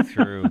skimming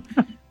through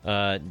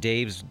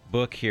Dave's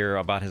book here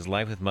about his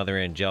life with Mother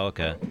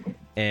Angelica.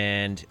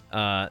 And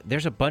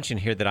there's a bunch in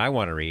here that I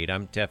want to read.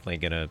 I'm definitely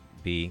going to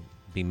be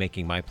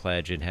making my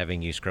pledge and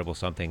having you scribble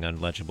something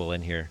unlegible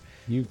in here.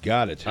 You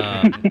got it.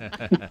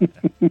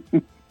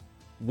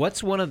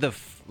 What's one of the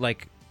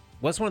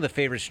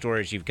favorite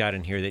stories you've got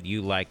in here that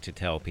you like to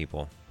tell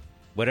people?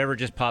 Whatever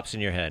just pops in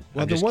your head.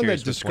 Well, the one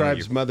that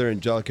describes Mother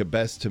Angelica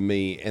best to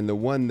me, and the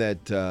one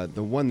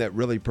that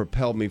really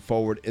propelled me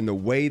forward in the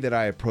way that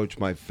I approach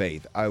my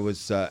faith. I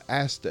was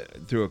asked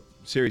through a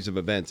series of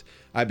events.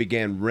 I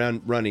began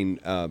running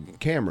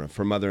camera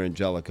for Mother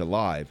Angelica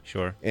live.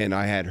 Sure. And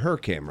I had her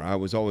camera. I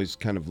was always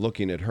kind of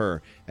looking at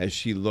her as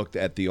she looked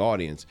at the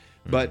audience.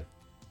 But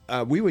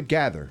we would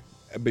gather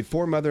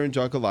before Mother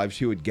Angelica live.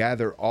 She would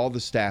gather all the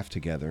staff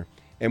together,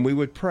 and we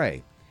would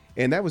pray.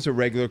 And that was a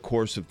regular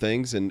course of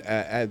things. And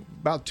at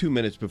about 2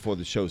 minutes before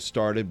the show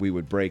started, we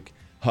would break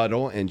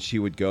huddle, and she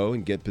would go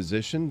and get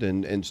positioned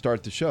and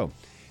start the show.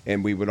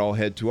 And we would all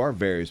head to our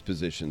various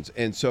positions.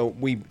 And so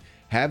we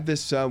have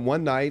this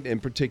one night in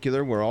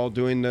particular, we're all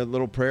doing a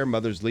little prayer.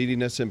 Mother's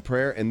leading us in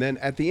prayer. And then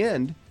at the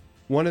end,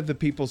 one of the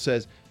people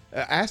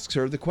asks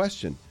her the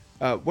question,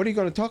 what are you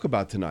going to talk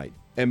about tonight?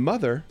 And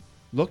Mother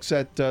looks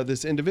at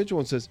this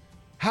individual and says,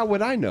 how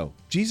would I know?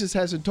 Jesus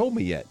hasn't told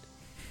me yet.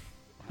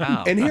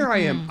 Wow. And here I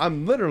am.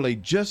 I'm literally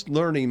just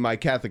learning my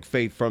Catholic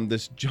faith from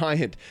this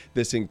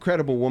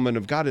incredible woman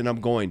of God. And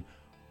I'm going,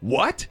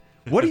 what?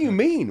 What do you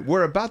mean?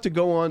 We're about to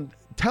go on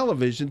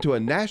television to a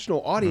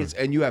national audience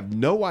and you have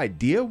no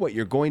idea what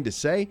you're going to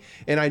say?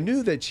 And I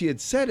knew that she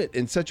had said it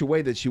in such a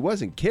way that she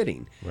wasn't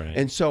kidding. Right.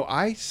 And so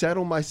I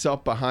settled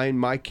myself behind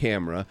my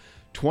camera,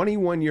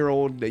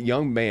 21-year-old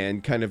young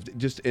man, kind of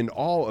just in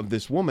awe of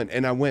this woman.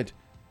 And I went,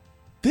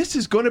 this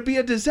is going to be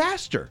a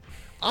disaster.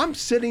 I'm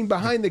sitting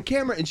behind the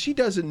camera and she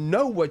doesn't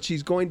know what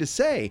she's going to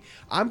say.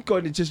 I'm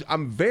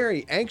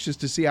very anxious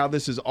to see how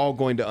this is all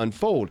going to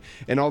unfold.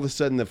 And all of a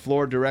sudden the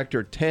floor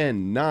director,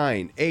 10,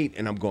 9, 8,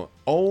 and I'm going,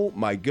 oh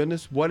my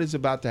goodness, what is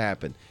about to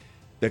happen?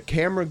 The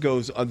camera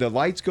goes, the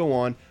lights go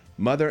on.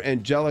 Mother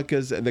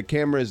the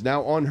camera is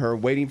now on her,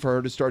 waiting for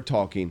her to start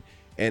talking.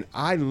 And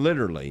I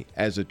literally,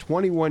 as a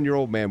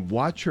 21-year-old man,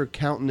 watch her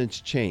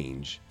countenance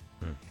change.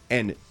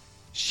 And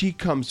she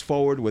comes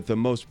forward with the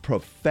most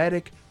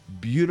prophetic,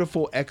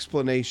 beautiful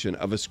explanation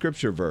of a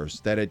scripture verse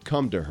that had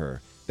come to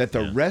her, that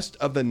the rest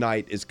of the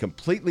night is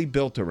completely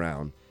built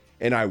around.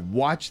 And I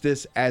watched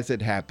this as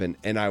it happened,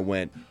 and I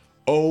went,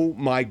 oh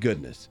my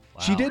goodness.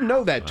 Wow. She didn't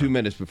know that 2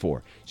 minutes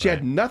before. She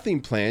had nothing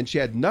planned. She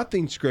had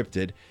nothing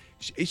scripted.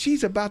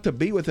 She's about to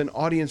be with an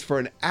audience for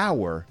an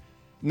hour.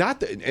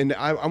 And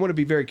I want to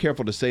be very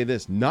careful to say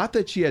this, not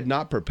that she had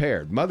not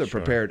prepared. Mother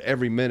prepared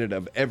every minute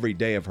of every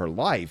day of her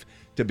life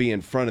to be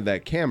in front of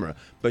that camera,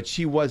 but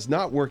she was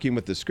not working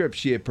with the script.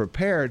 She had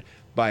prepared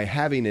by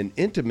having an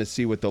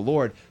intimacy with the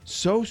Lord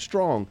so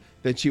strong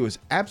that she was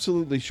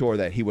absolutely sure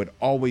that he would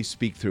always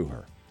speak through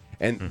her.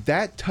 And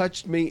that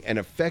touched me and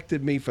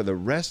affected me for the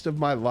rest of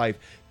my life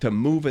to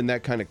move in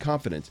that kind of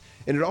confidence.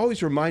 And it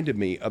always reminded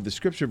me of the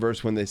scripture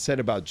verse when they said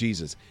about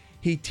Jesus,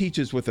 he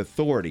teaches with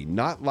authority,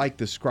 not like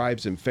the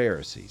scribes and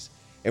Pharisees.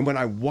 And when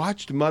I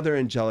watched Mother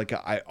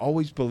Angelica, I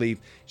always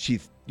believed she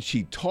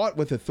taught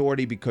with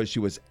authority because she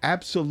was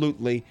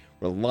absolutely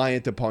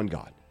reliant upon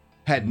God.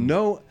 Had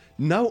no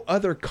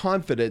other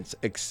confidence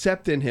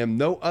except in him,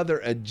 no other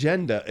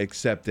agenda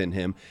except in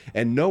him,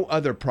 and no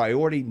other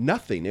priority,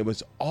 nothing. It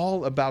was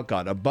all about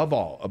God. Above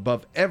all,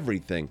 above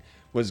everything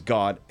was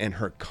God, and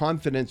her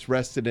confidence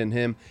rested in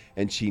him,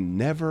 and she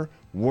never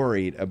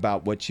worried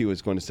about what she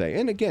was going to say.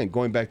 And again,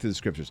 going back to the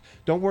scriptures,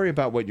 don't worry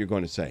about what you're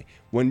going to say.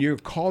 When you're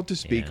called to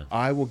speak,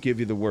 I will give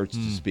you the words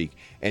to speak.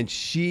 And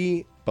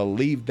she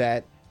believed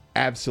that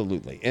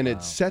absolutely. And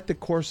it set the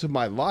course of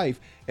my life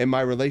and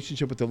my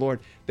relationship with the Lord,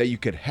 that you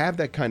could have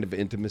that kind of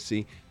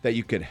intimacy, that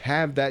you could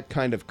have that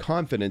kind of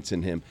confidence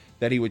in him,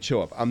 that he would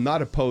show up. I'm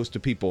not opposed to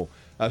people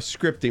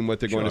scripting what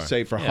they're going to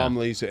say for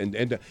homilies,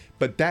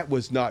 but that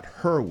was not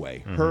her way.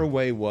 Her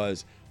way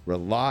was,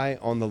 Rely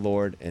on the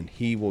Lord, and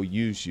he will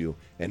use you,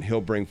 and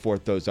he'll bring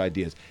forth those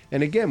ideas.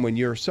 And again, when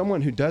you're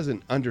someone who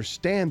doesn't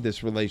understand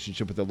this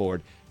relationship with the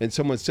Lord, and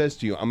someone says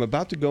to you, I'm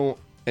about to go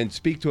and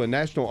speak to a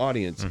national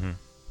audience,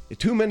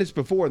 2 minutes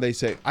before they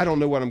say, I don't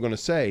know what I'm going to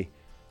say.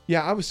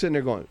 Yeah, I was sitting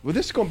there going, well,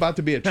 this is about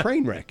to be a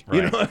train wreck. Right.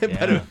 You know,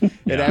 but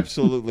it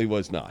absolutely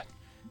was not.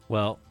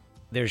 Well,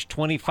 there's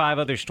 25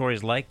 other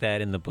stories like that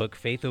in the book,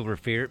 Faith Over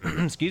Fear,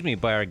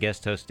 by our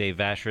guest host, Dave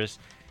Vashris.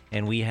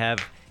 And we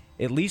have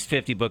at least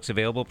 50 books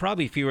available,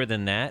 probably fewer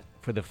than that,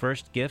 for the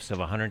first gifts of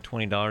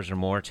 $120 or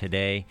more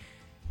today.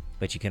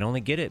 But you can only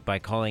get it by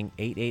calling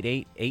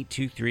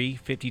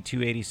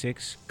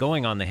 888-823-5286,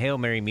 going on the Hail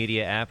Mary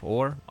Media app,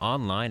 or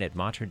online at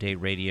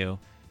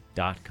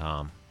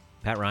materdeiradio.com.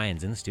 Pat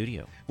Ryan's in the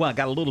studio. Well, I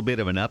got a little bit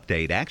of an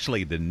update.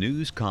 Actually, the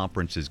news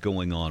conference is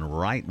going on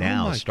right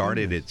now.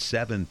 Started at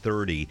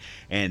 7:30,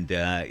 and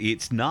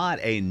it's not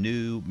a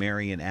new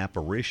Marian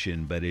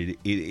apparition, but it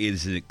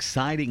is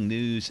exciting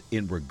news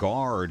in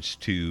regards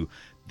to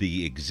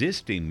the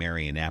existing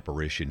Marian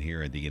apparition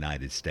here in the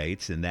United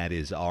States, and that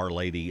is Our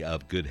Lady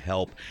of Good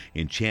Help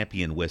in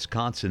Champion,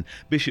 Wisconsin.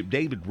 Bishop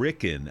David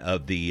Ricken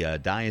of the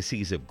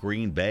Diocese of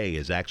Green Bay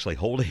is actually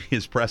holding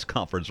his press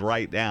conference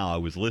right now. I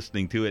was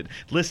listening to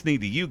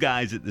you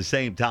guys at the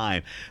same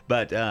time,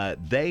 but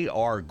they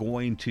are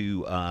going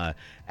to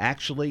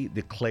actually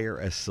declare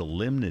a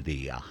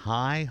solemnity, a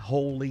high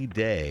holy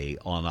day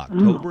on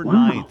October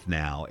 9th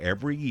now,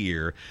 every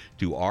year,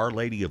 to Our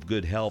Lady of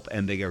Good Help,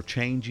 and they are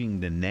changing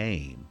the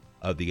name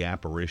of the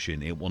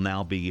apparition. It will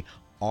now be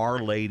Our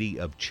Lady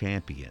of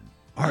Champion.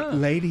 Our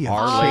Lady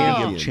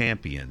of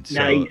Champion.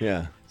 So,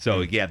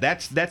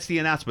 nice. That's the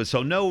announcement.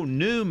 So no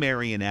new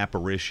Marian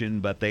apparition,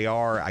 but they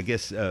are, I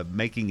guess,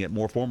 making it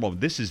more formal.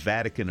 This is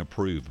Vatican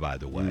approved, by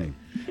the way.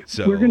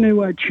 So we're going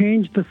to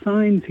change the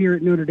signs here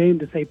at Notre Dame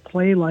to say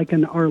 "Play like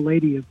an Our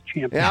Lady of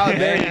Champion." Oh,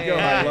 there you go.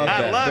 I love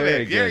that. I love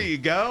it. There you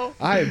go.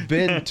 I have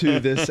been to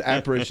this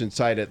apparition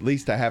site at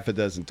least a half a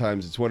dozen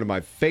times. It's one of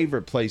my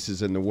favorite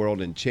places in the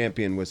world in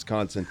Champion,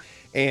 Wisconsin.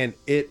 And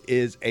it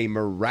is a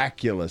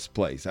miraculous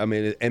place. I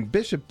mean, and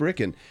Bishop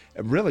Ricken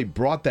really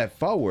brought that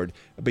forward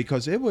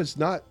because it was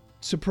not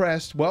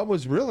suppressed. Well, it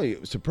was really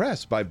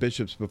suppressed by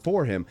bishops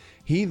before him.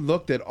 He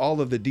looked at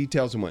all of the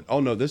details and went, oh,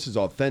 no, this is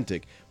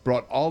authentic.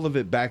 Brought all of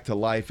it back to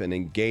life and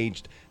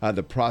engaged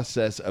the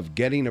process of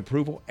getting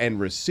approval and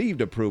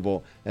received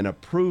approval, an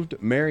approved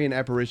Marian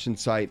apparition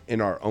site in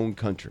our own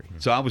country.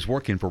 So I was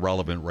working for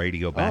Relevant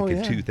Radio back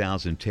in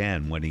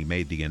 2010 when he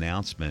made the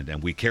announcement,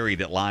 and we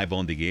carried it live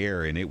on the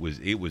air, and it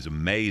was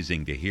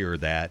amazing to hear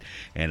that.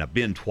 And I've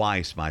been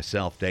twice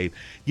myself, Dave.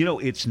 You know,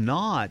 it's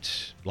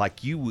not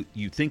like you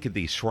think of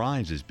these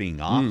shrines as being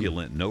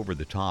opulent and over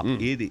the top.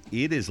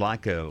 It is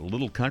like a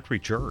little country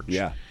church.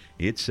 Yeah.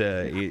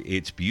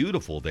 It's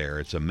beautiful there.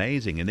 It's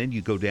amazing. And then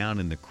you go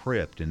down in the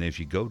crypt, and as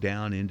you go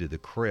down into the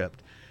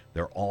crypt,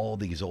 there are all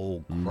these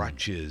old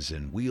crutches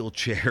and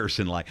wheelchairs,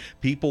 and like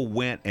people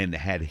went and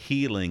had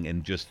healing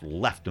and just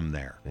left them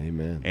there.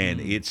 Amen.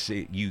 And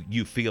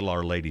you feel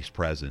Our Lady's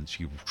presence.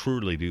 You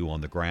truly do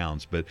on the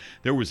grounds. But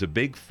there was a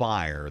big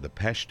fire, the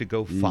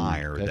Peshtigo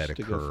fire that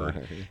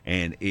occurred,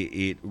 and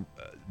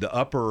the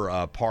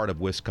upper part of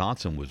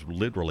Wisconsin was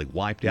literally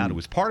wiped out. It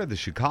was part of the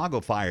Chicago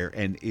fire,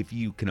 and if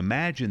you can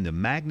imagine the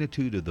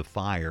magnitude of the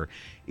fire,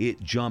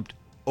 it jumped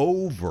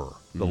over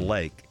the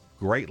lake.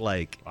 Great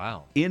Lake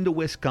into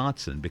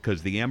Wisconsin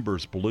because the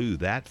embers blew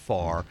that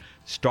far,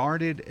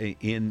 started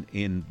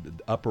in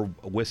upper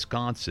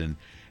Wisconsin,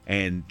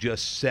 and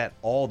just set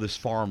all this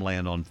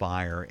farmland on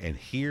fire. And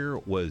here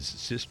was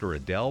Sister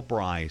Adele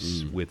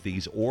Bryce with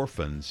these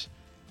orphans,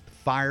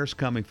 fires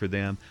coming for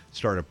them,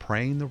 started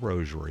praying the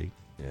rosary.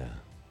 Yeah.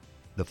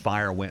 The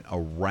fire went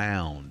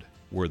around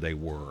where they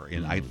were,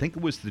 and I think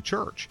it was the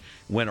church,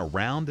 went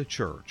around the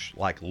church,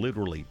 like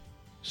literally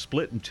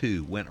split in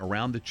two, went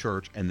around the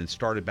church, and then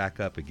started back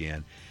up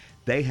again.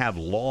 They have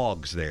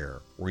logs there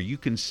where you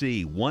can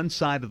see one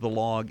side of the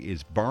log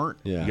is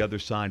burnt, the other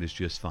side is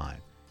just fine,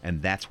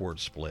 and that's where it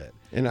split.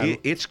 And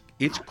it's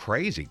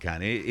crazy,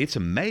 kind of. It's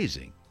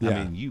amazing. Yeah.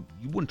 I mean, you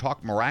wouldn't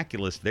talk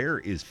miraculous. There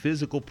is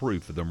physical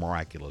proof of the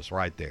miraculous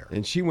right there.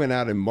 And she went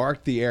out and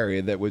marked the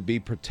area that would be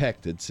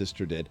protected,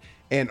 Sister did.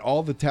 And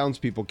all the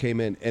townspeople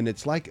came in, and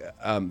it's like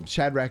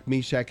Shadrach,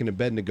 Meshach, and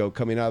Abednego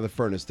coming out of the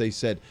furnace. They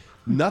said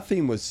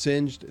nothing was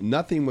singed,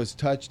 nothing was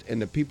touched,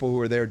 and the people who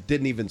were there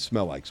didn't even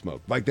smell like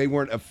smoke. Like they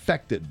weren't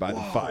affected by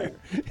the fire.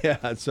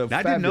 Yeah, so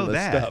I didn't know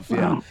that. Stuff.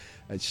 Wow.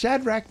 Yeah.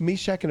 Shadrach,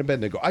 Meshach, and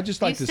Abednego. I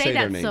just like to say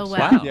their names. You say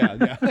that so well.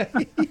 Yeah.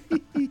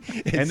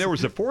 And there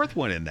was a fourth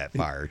one in that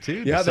fire,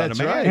 too. Yeah, that's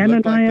right.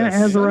 Ananiah,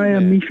 Azariah,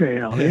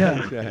 Mishael.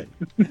 Yeah.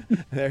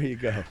 There you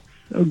go.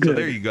 Oh, good. So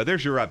there you go.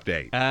 There's your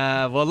update.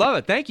 Well, love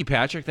it. Thank you,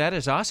 Patrick. That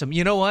is awesome.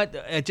 You know what?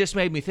 It just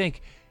made me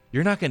think,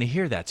 you're not going to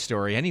hear that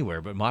story anywhere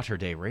but Mater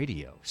Dei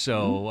Radio.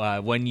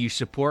 So when you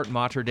support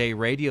Mater Dei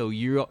Radio,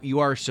 you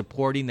are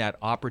supporting that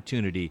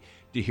opportunity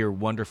to hear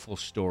wonderful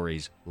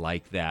stories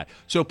like that.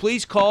 So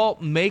please call,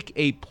 make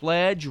a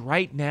pledge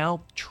right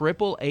now,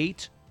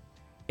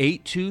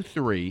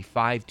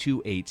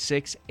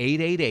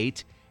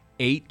 888-823-5286,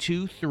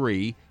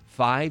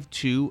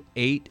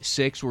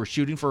 823-5286. We're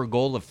shooting for a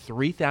goal of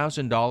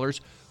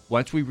 $3,000.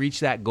 Once we reach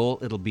that goal,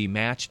 it'll be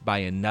matched by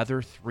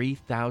another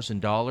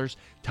 $3,000.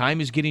 Time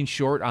is getting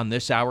short on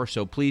this hour,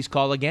 so please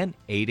call again,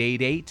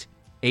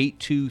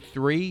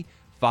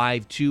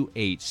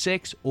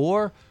 888-823-5286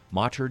 or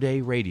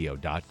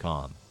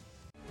materdeiradio.com.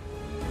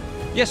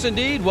 Yes,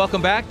 indeed.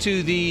 Welcome back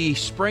to the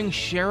Spring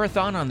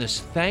Share-a-thon on this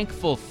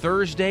thankful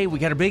Thursday. We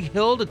got a big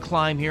hill to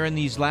climb here in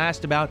these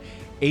last about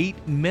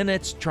 8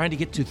 minutes, trying to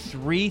get to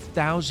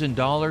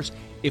 $3,000.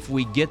 If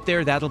we get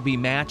there, that'll be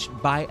matched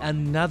by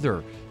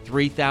another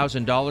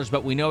 $3,000.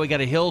 But we know we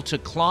got a hill to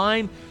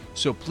climb,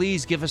 so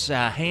please give us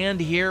a hand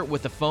here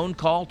with a phone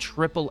call,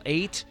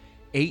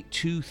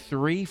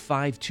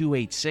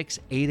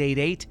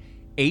 888-823-5286,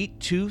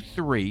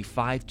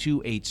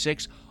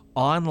 888-823-5286.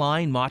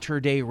 Online,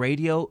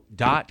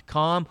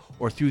 materdeiradio.com,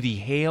 or through the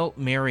Hail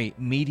Mary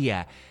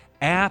Media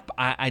app.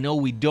 I know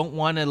we don't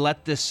want to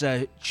let this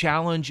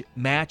challenge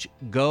match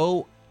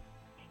go.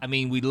 I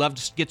mean, we'd love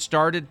to get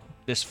started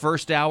this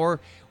first hour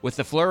with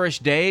the flourish,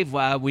 Dave.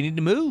 We need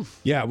to move.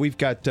 Yeah, we've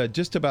got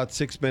just about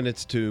 6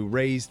 minutes to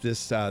raise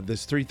this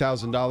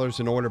 $3,000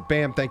 in order.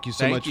 Bam, thank you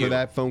so much for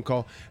that phone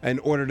call. In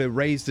order to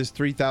raise this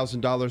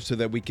 $3,000 so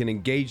that we can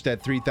engage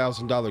that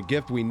 $3,000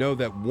 gift, we know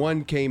that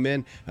one came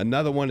in,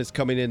 another one is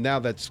coming in now.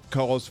 That's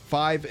calls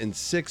 5 and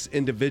 6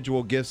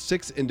 individual gifts,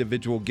 6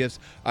 individual gifts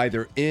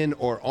either in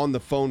or on the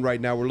phone right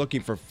now. We're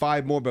looking for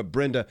 5 more, but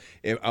Brenda,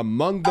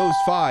 among those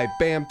 5,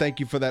 bam, thank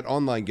you for that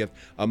online gift.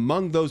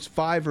 Among those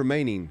 5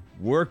 remaining,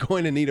 we're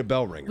going to need a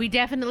bell ringer. We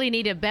definitely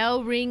need a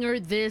bell ringer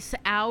this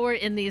hour.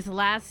 In these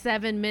last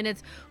 7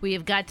 minutes, we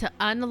have got to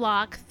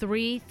unlock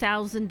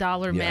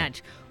 $3,000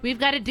 match. We've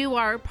got to do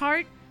our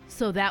part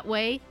so that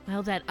way,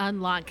 well, that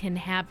unlock can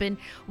happen.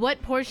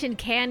 What portion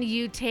can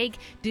you take?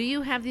 Do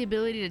you have the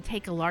ability to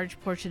take a large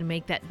portion and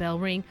make that bell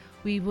ring?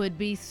 We would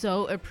be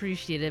so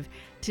appreciative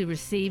to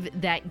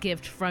receive that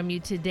gift from you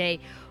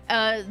today.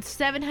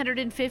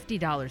 $750,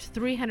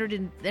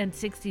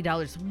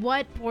 $360.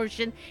 What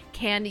portion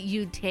can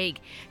you take?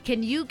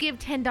 Can you give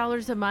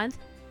 $10 a month?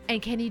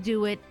 And can you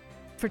do it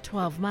for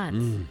 12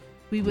 months?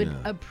 We would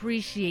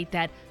appreciate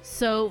that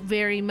so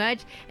very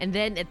much. And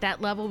then at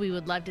that level, we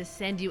would love to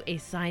send you a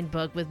signed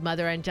book with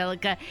Mother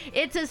Angelica.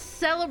 It's a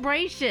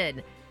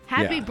celebration.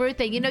 Happy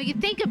birthday. You know, you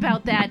think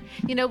about that.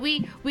 You know,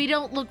 we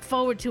don't look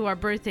forward to our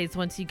birthdays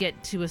once you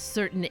get to a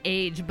certain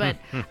age. But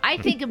I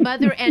think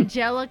Mother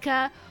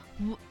Angelica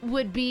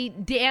would be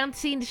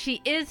dancing.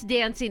 She is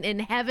dancing in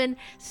heaven,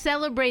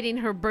 celebrating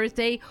her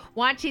birthday,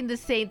 watching the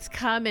saints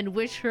come and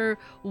wish her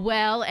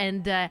well,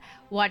 and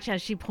watch how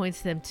she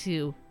points them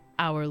to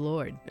our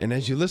Lord. And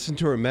as you listen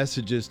to her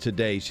messages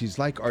today, she's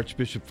like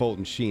Archbishop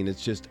Fulton Sheen.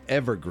 It's just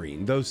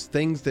evergreen. Those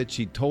things that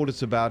she told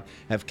us about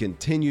have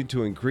continued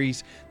to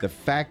increase. The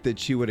fact that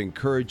she would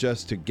encourage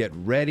us to get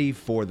ready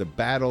for the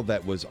battle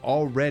that was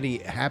already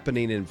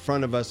happening in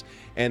front of us,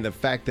 and the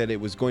fact that it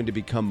was going to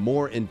become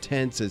more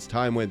intense as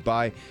time went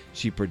by.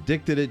 She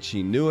predicted it.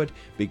 She knew it,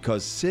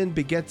 because sin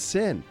begets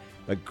sin.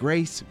 But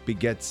grace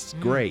begets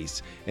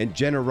grace, and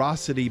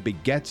generosity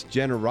begets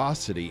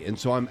generosity. And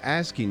so I'm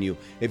asking you,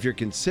 if you're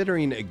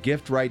considering a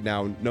gift right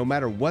now, no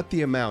matter what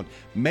the amount,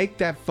 make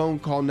that phone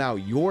call now.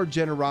 Your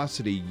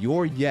generosity,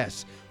 your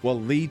yes,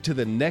 will lead to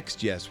the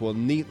next yes, will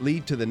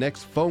lead to the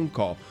next phone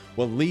call,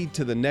 will lead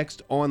to the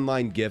next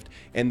online gift,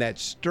 and that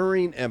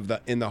stirring of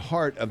in the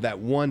heart of that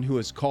one who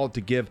is called to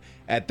give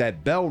at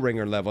that bell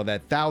ringer level,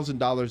 that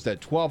 $1,000,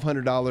 that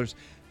 $1,200.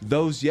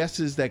 Those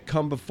yeses that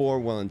come before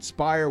will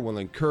inspire, will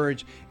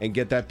encourage, and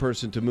get that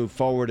person to move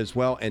forward as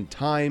well. And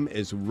time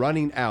is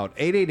running out.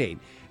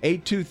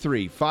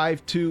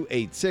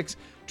 888-823-5286.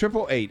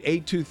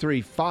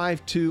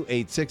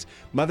 888-823-5286.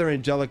 Mother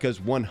Angelica's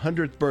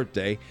 100th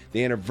birthday,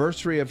 the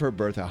anniversary of her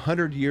birth,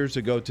 100 years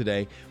ago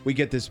today. We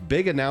get this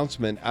big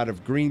announcement out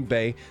of Green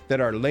Bay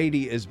that Our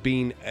Lady is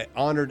being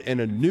honored in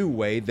a new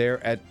way there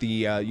at the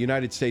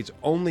United States'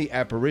 only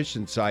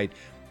apparition site.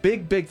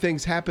 Big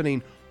things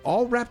happening,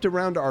 all wrapped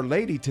around Our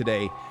Lady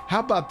today.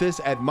 How about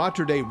this at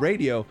Mater Dei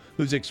Radio,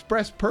 whose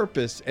express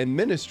purpose and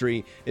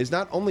ministry is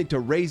not only to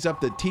raise up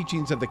the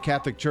teachings of the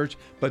Catholic Church,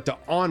 but to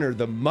honor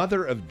the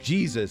Mother of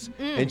Jesus.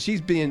 And she's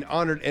being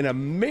honored in a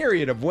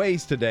myriad of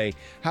ways today.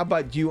 How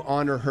about you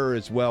honor her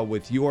as well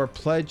with your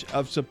pledge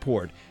of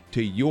support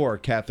to your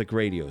Catholic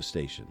radio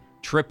station?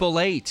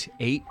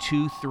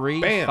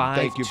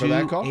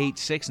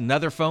 888-823-5286.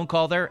 Another phone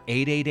call there,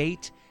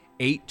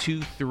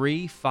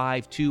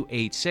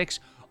 888-823-5286.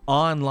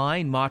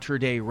 Online,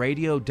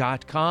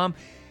 materdeiradio.com.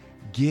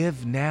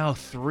 Give now.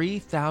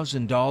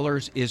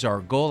 $3,000 is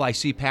our goal. I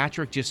see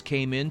Patrick just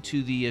came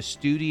into the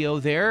studio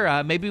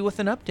there, maybe with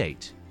an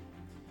update.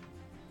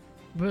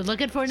 We're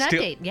looking for an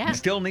update. Yeah.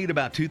 Still need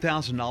about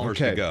 $2,000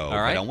 to go. All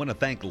right. But I want to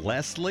thank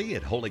Leslie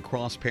at Holy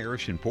Cross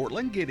Parish in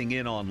Portland, getting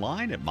in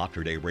online at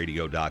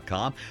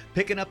materdeiradio.com,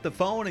 picking up the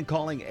phone and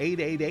calling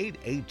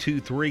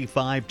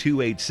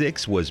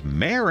 888-823-5286 was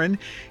Marin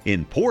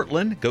in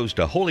Portland. Goes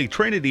to Holy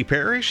Trinity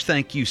Parish.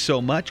 Thank you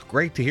so much.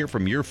 Great to hear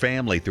from your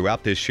family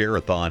throughout this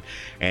share-a-thon.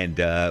 And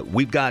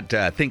we've got,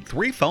 I think,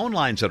 3 phone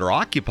lines that are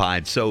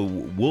occupied, so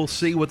we'll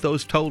see what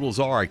those totals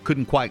are. I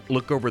couldn't quite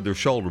look over their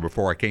shoulder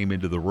before I came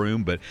into the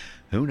room, but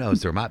who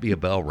knows? There might be a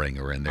bell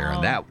ringer in there,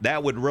 and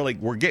that would really.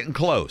 We're getting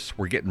close.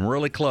 We're getting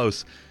really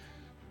close.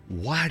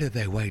 Why do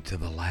they wait to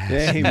the last?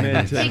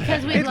 Amen.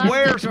 Because we it love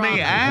wears the drama.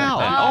 me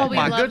out. We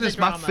My love goodness,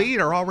 the my drama. feet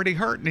are already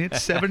hurting.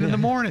 It's 7 in the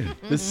morning.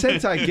 The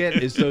sense I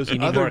get is those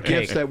need other more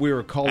gifts cake. that we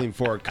were calling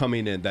for are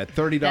coming in. That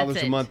 $30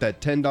 That's a it. month,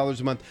 that $10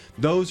 a month,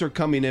 those are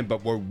coming in,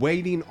 but we're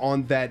waiting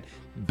on that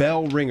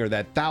bell ringer,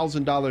 that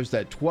 $1,000,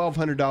 that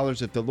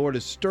 $1,200. If the Lord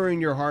is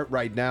stirring your heart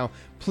right now,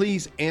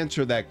 please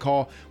answer that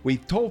call. We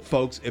told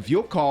folks, if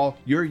you'll call,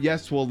 your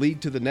yes will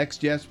lead to the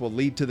next yes, will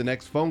lead to the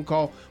next phone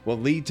call, will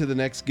lead to the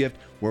next gift.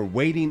 We're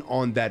waiting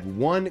on that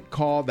one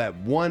call, that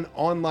one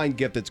online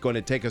gift that's going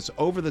to take us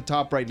over the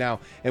top right now.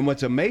 And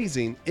what's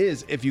amazing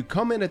is if you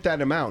come in at that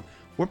amount,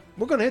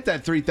 we're going to hit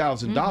that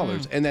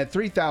 $3,000, and that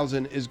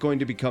 $3,000 is going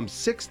to become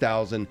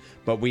 $6,000,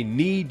 but we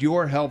need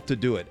your help to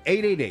do it.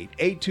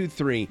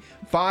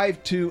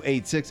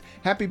 888-823-5286.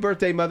 Happy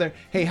birthday, Mother.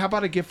 Hey, how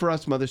about a gift for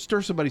us, Mother?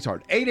 Stir somebody's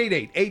heart.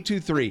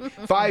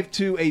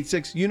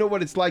 888-823-5286. You know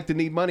what it's like to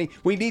need money.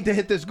 We need to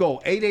hit this goal.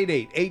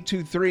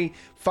 888-823-5286,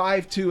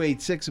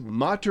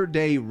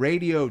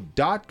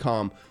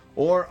 materdeiradio.com,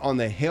 or on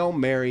the Hail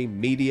Mary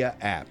Media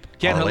app.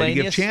 Ken Our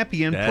Lady of Hallenius.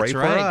 Champion, That's pray for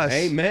right. us.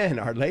 Amen.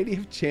 Our Lady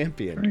of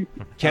Champion.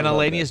 Ken I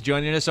love Hallenius that.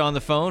 joining us on the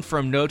phone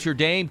from Notre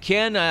Dame.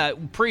 Ken,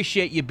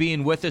 appreciate you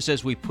being with us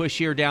as we push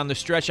here down the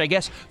stretch. I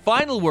guess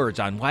final words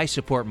on why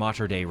support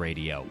Mater Dei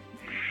Radio.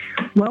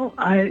 Well,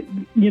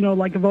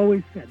 like I've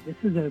always said, this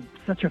is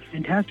such a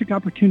fantastic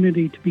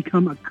opportunity to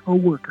become a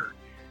coworker.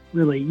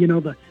 Really,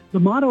 the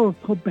motto of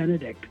Pope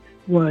Benedict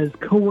was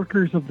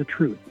 "Co-workers of the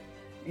truth,"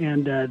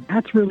 and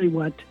that's really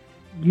what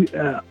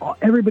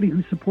everybody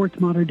who supports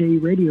Mater Dei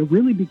Radio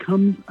really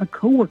becomes a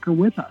coworker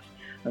with us.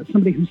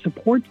 Somebody who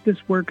supports this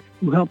work,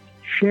 who helps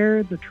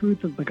share the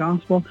truth of the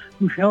gospel,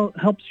 who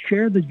helps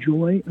share the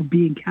joy of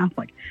being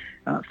Catholic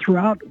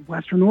throughout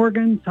Western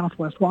Oregon,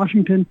 Southwest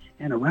Washington,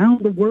 and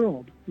around the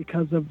world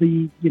because of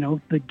the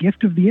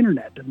gift of the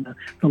internet and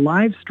the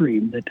live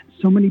stream that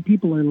so many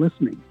people are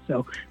listening.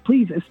 So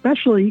please,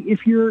 especially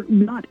if you're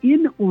not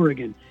in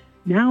Oregon,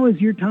 now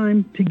is your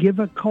time to give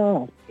a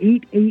call,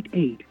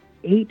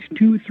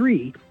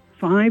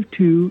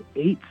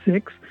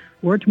 888-823-5286,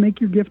 or to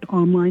make your gift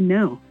online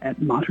now at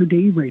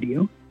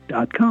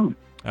materdeiradio.com.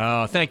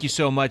 Oh, thank you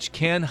so much,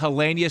 Ken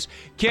Hallenius.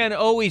 Ken,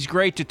 always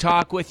great to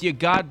talk with you.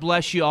 God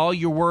bless you, all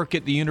your work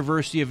at the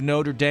University of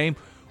Notre Dame.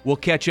 We'll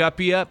catch up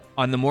with you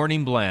on the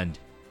Morning Blend.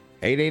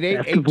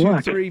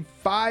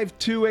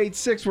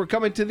 888-823-5286. We're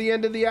coming to the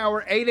end of the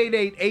hour.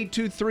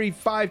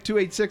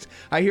 888-823-5286.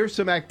 I hear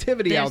some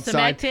activity There's outside.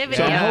 some activity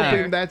so I'm out hoping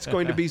there. that's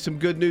going to be some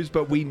good news,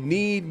 but we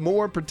need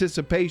more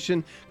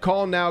participation.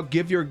 Call now.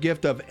 Give your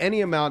gift of any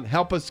amount.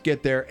 Help us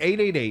get there.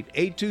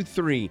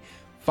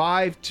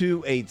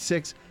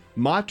 888-823-5286.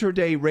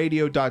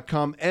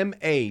 materdeiradio.com,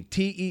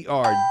 MATERDEI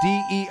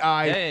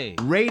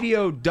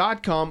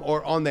radio.com,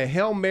 or on the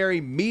Hail Mary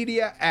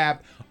Media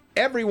app.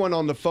 Everyone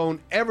on the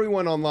phone,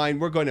 everyone online,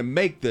 we're going to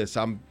make this.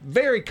 I'm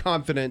very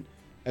confident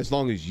as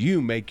long as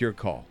you make your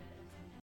call.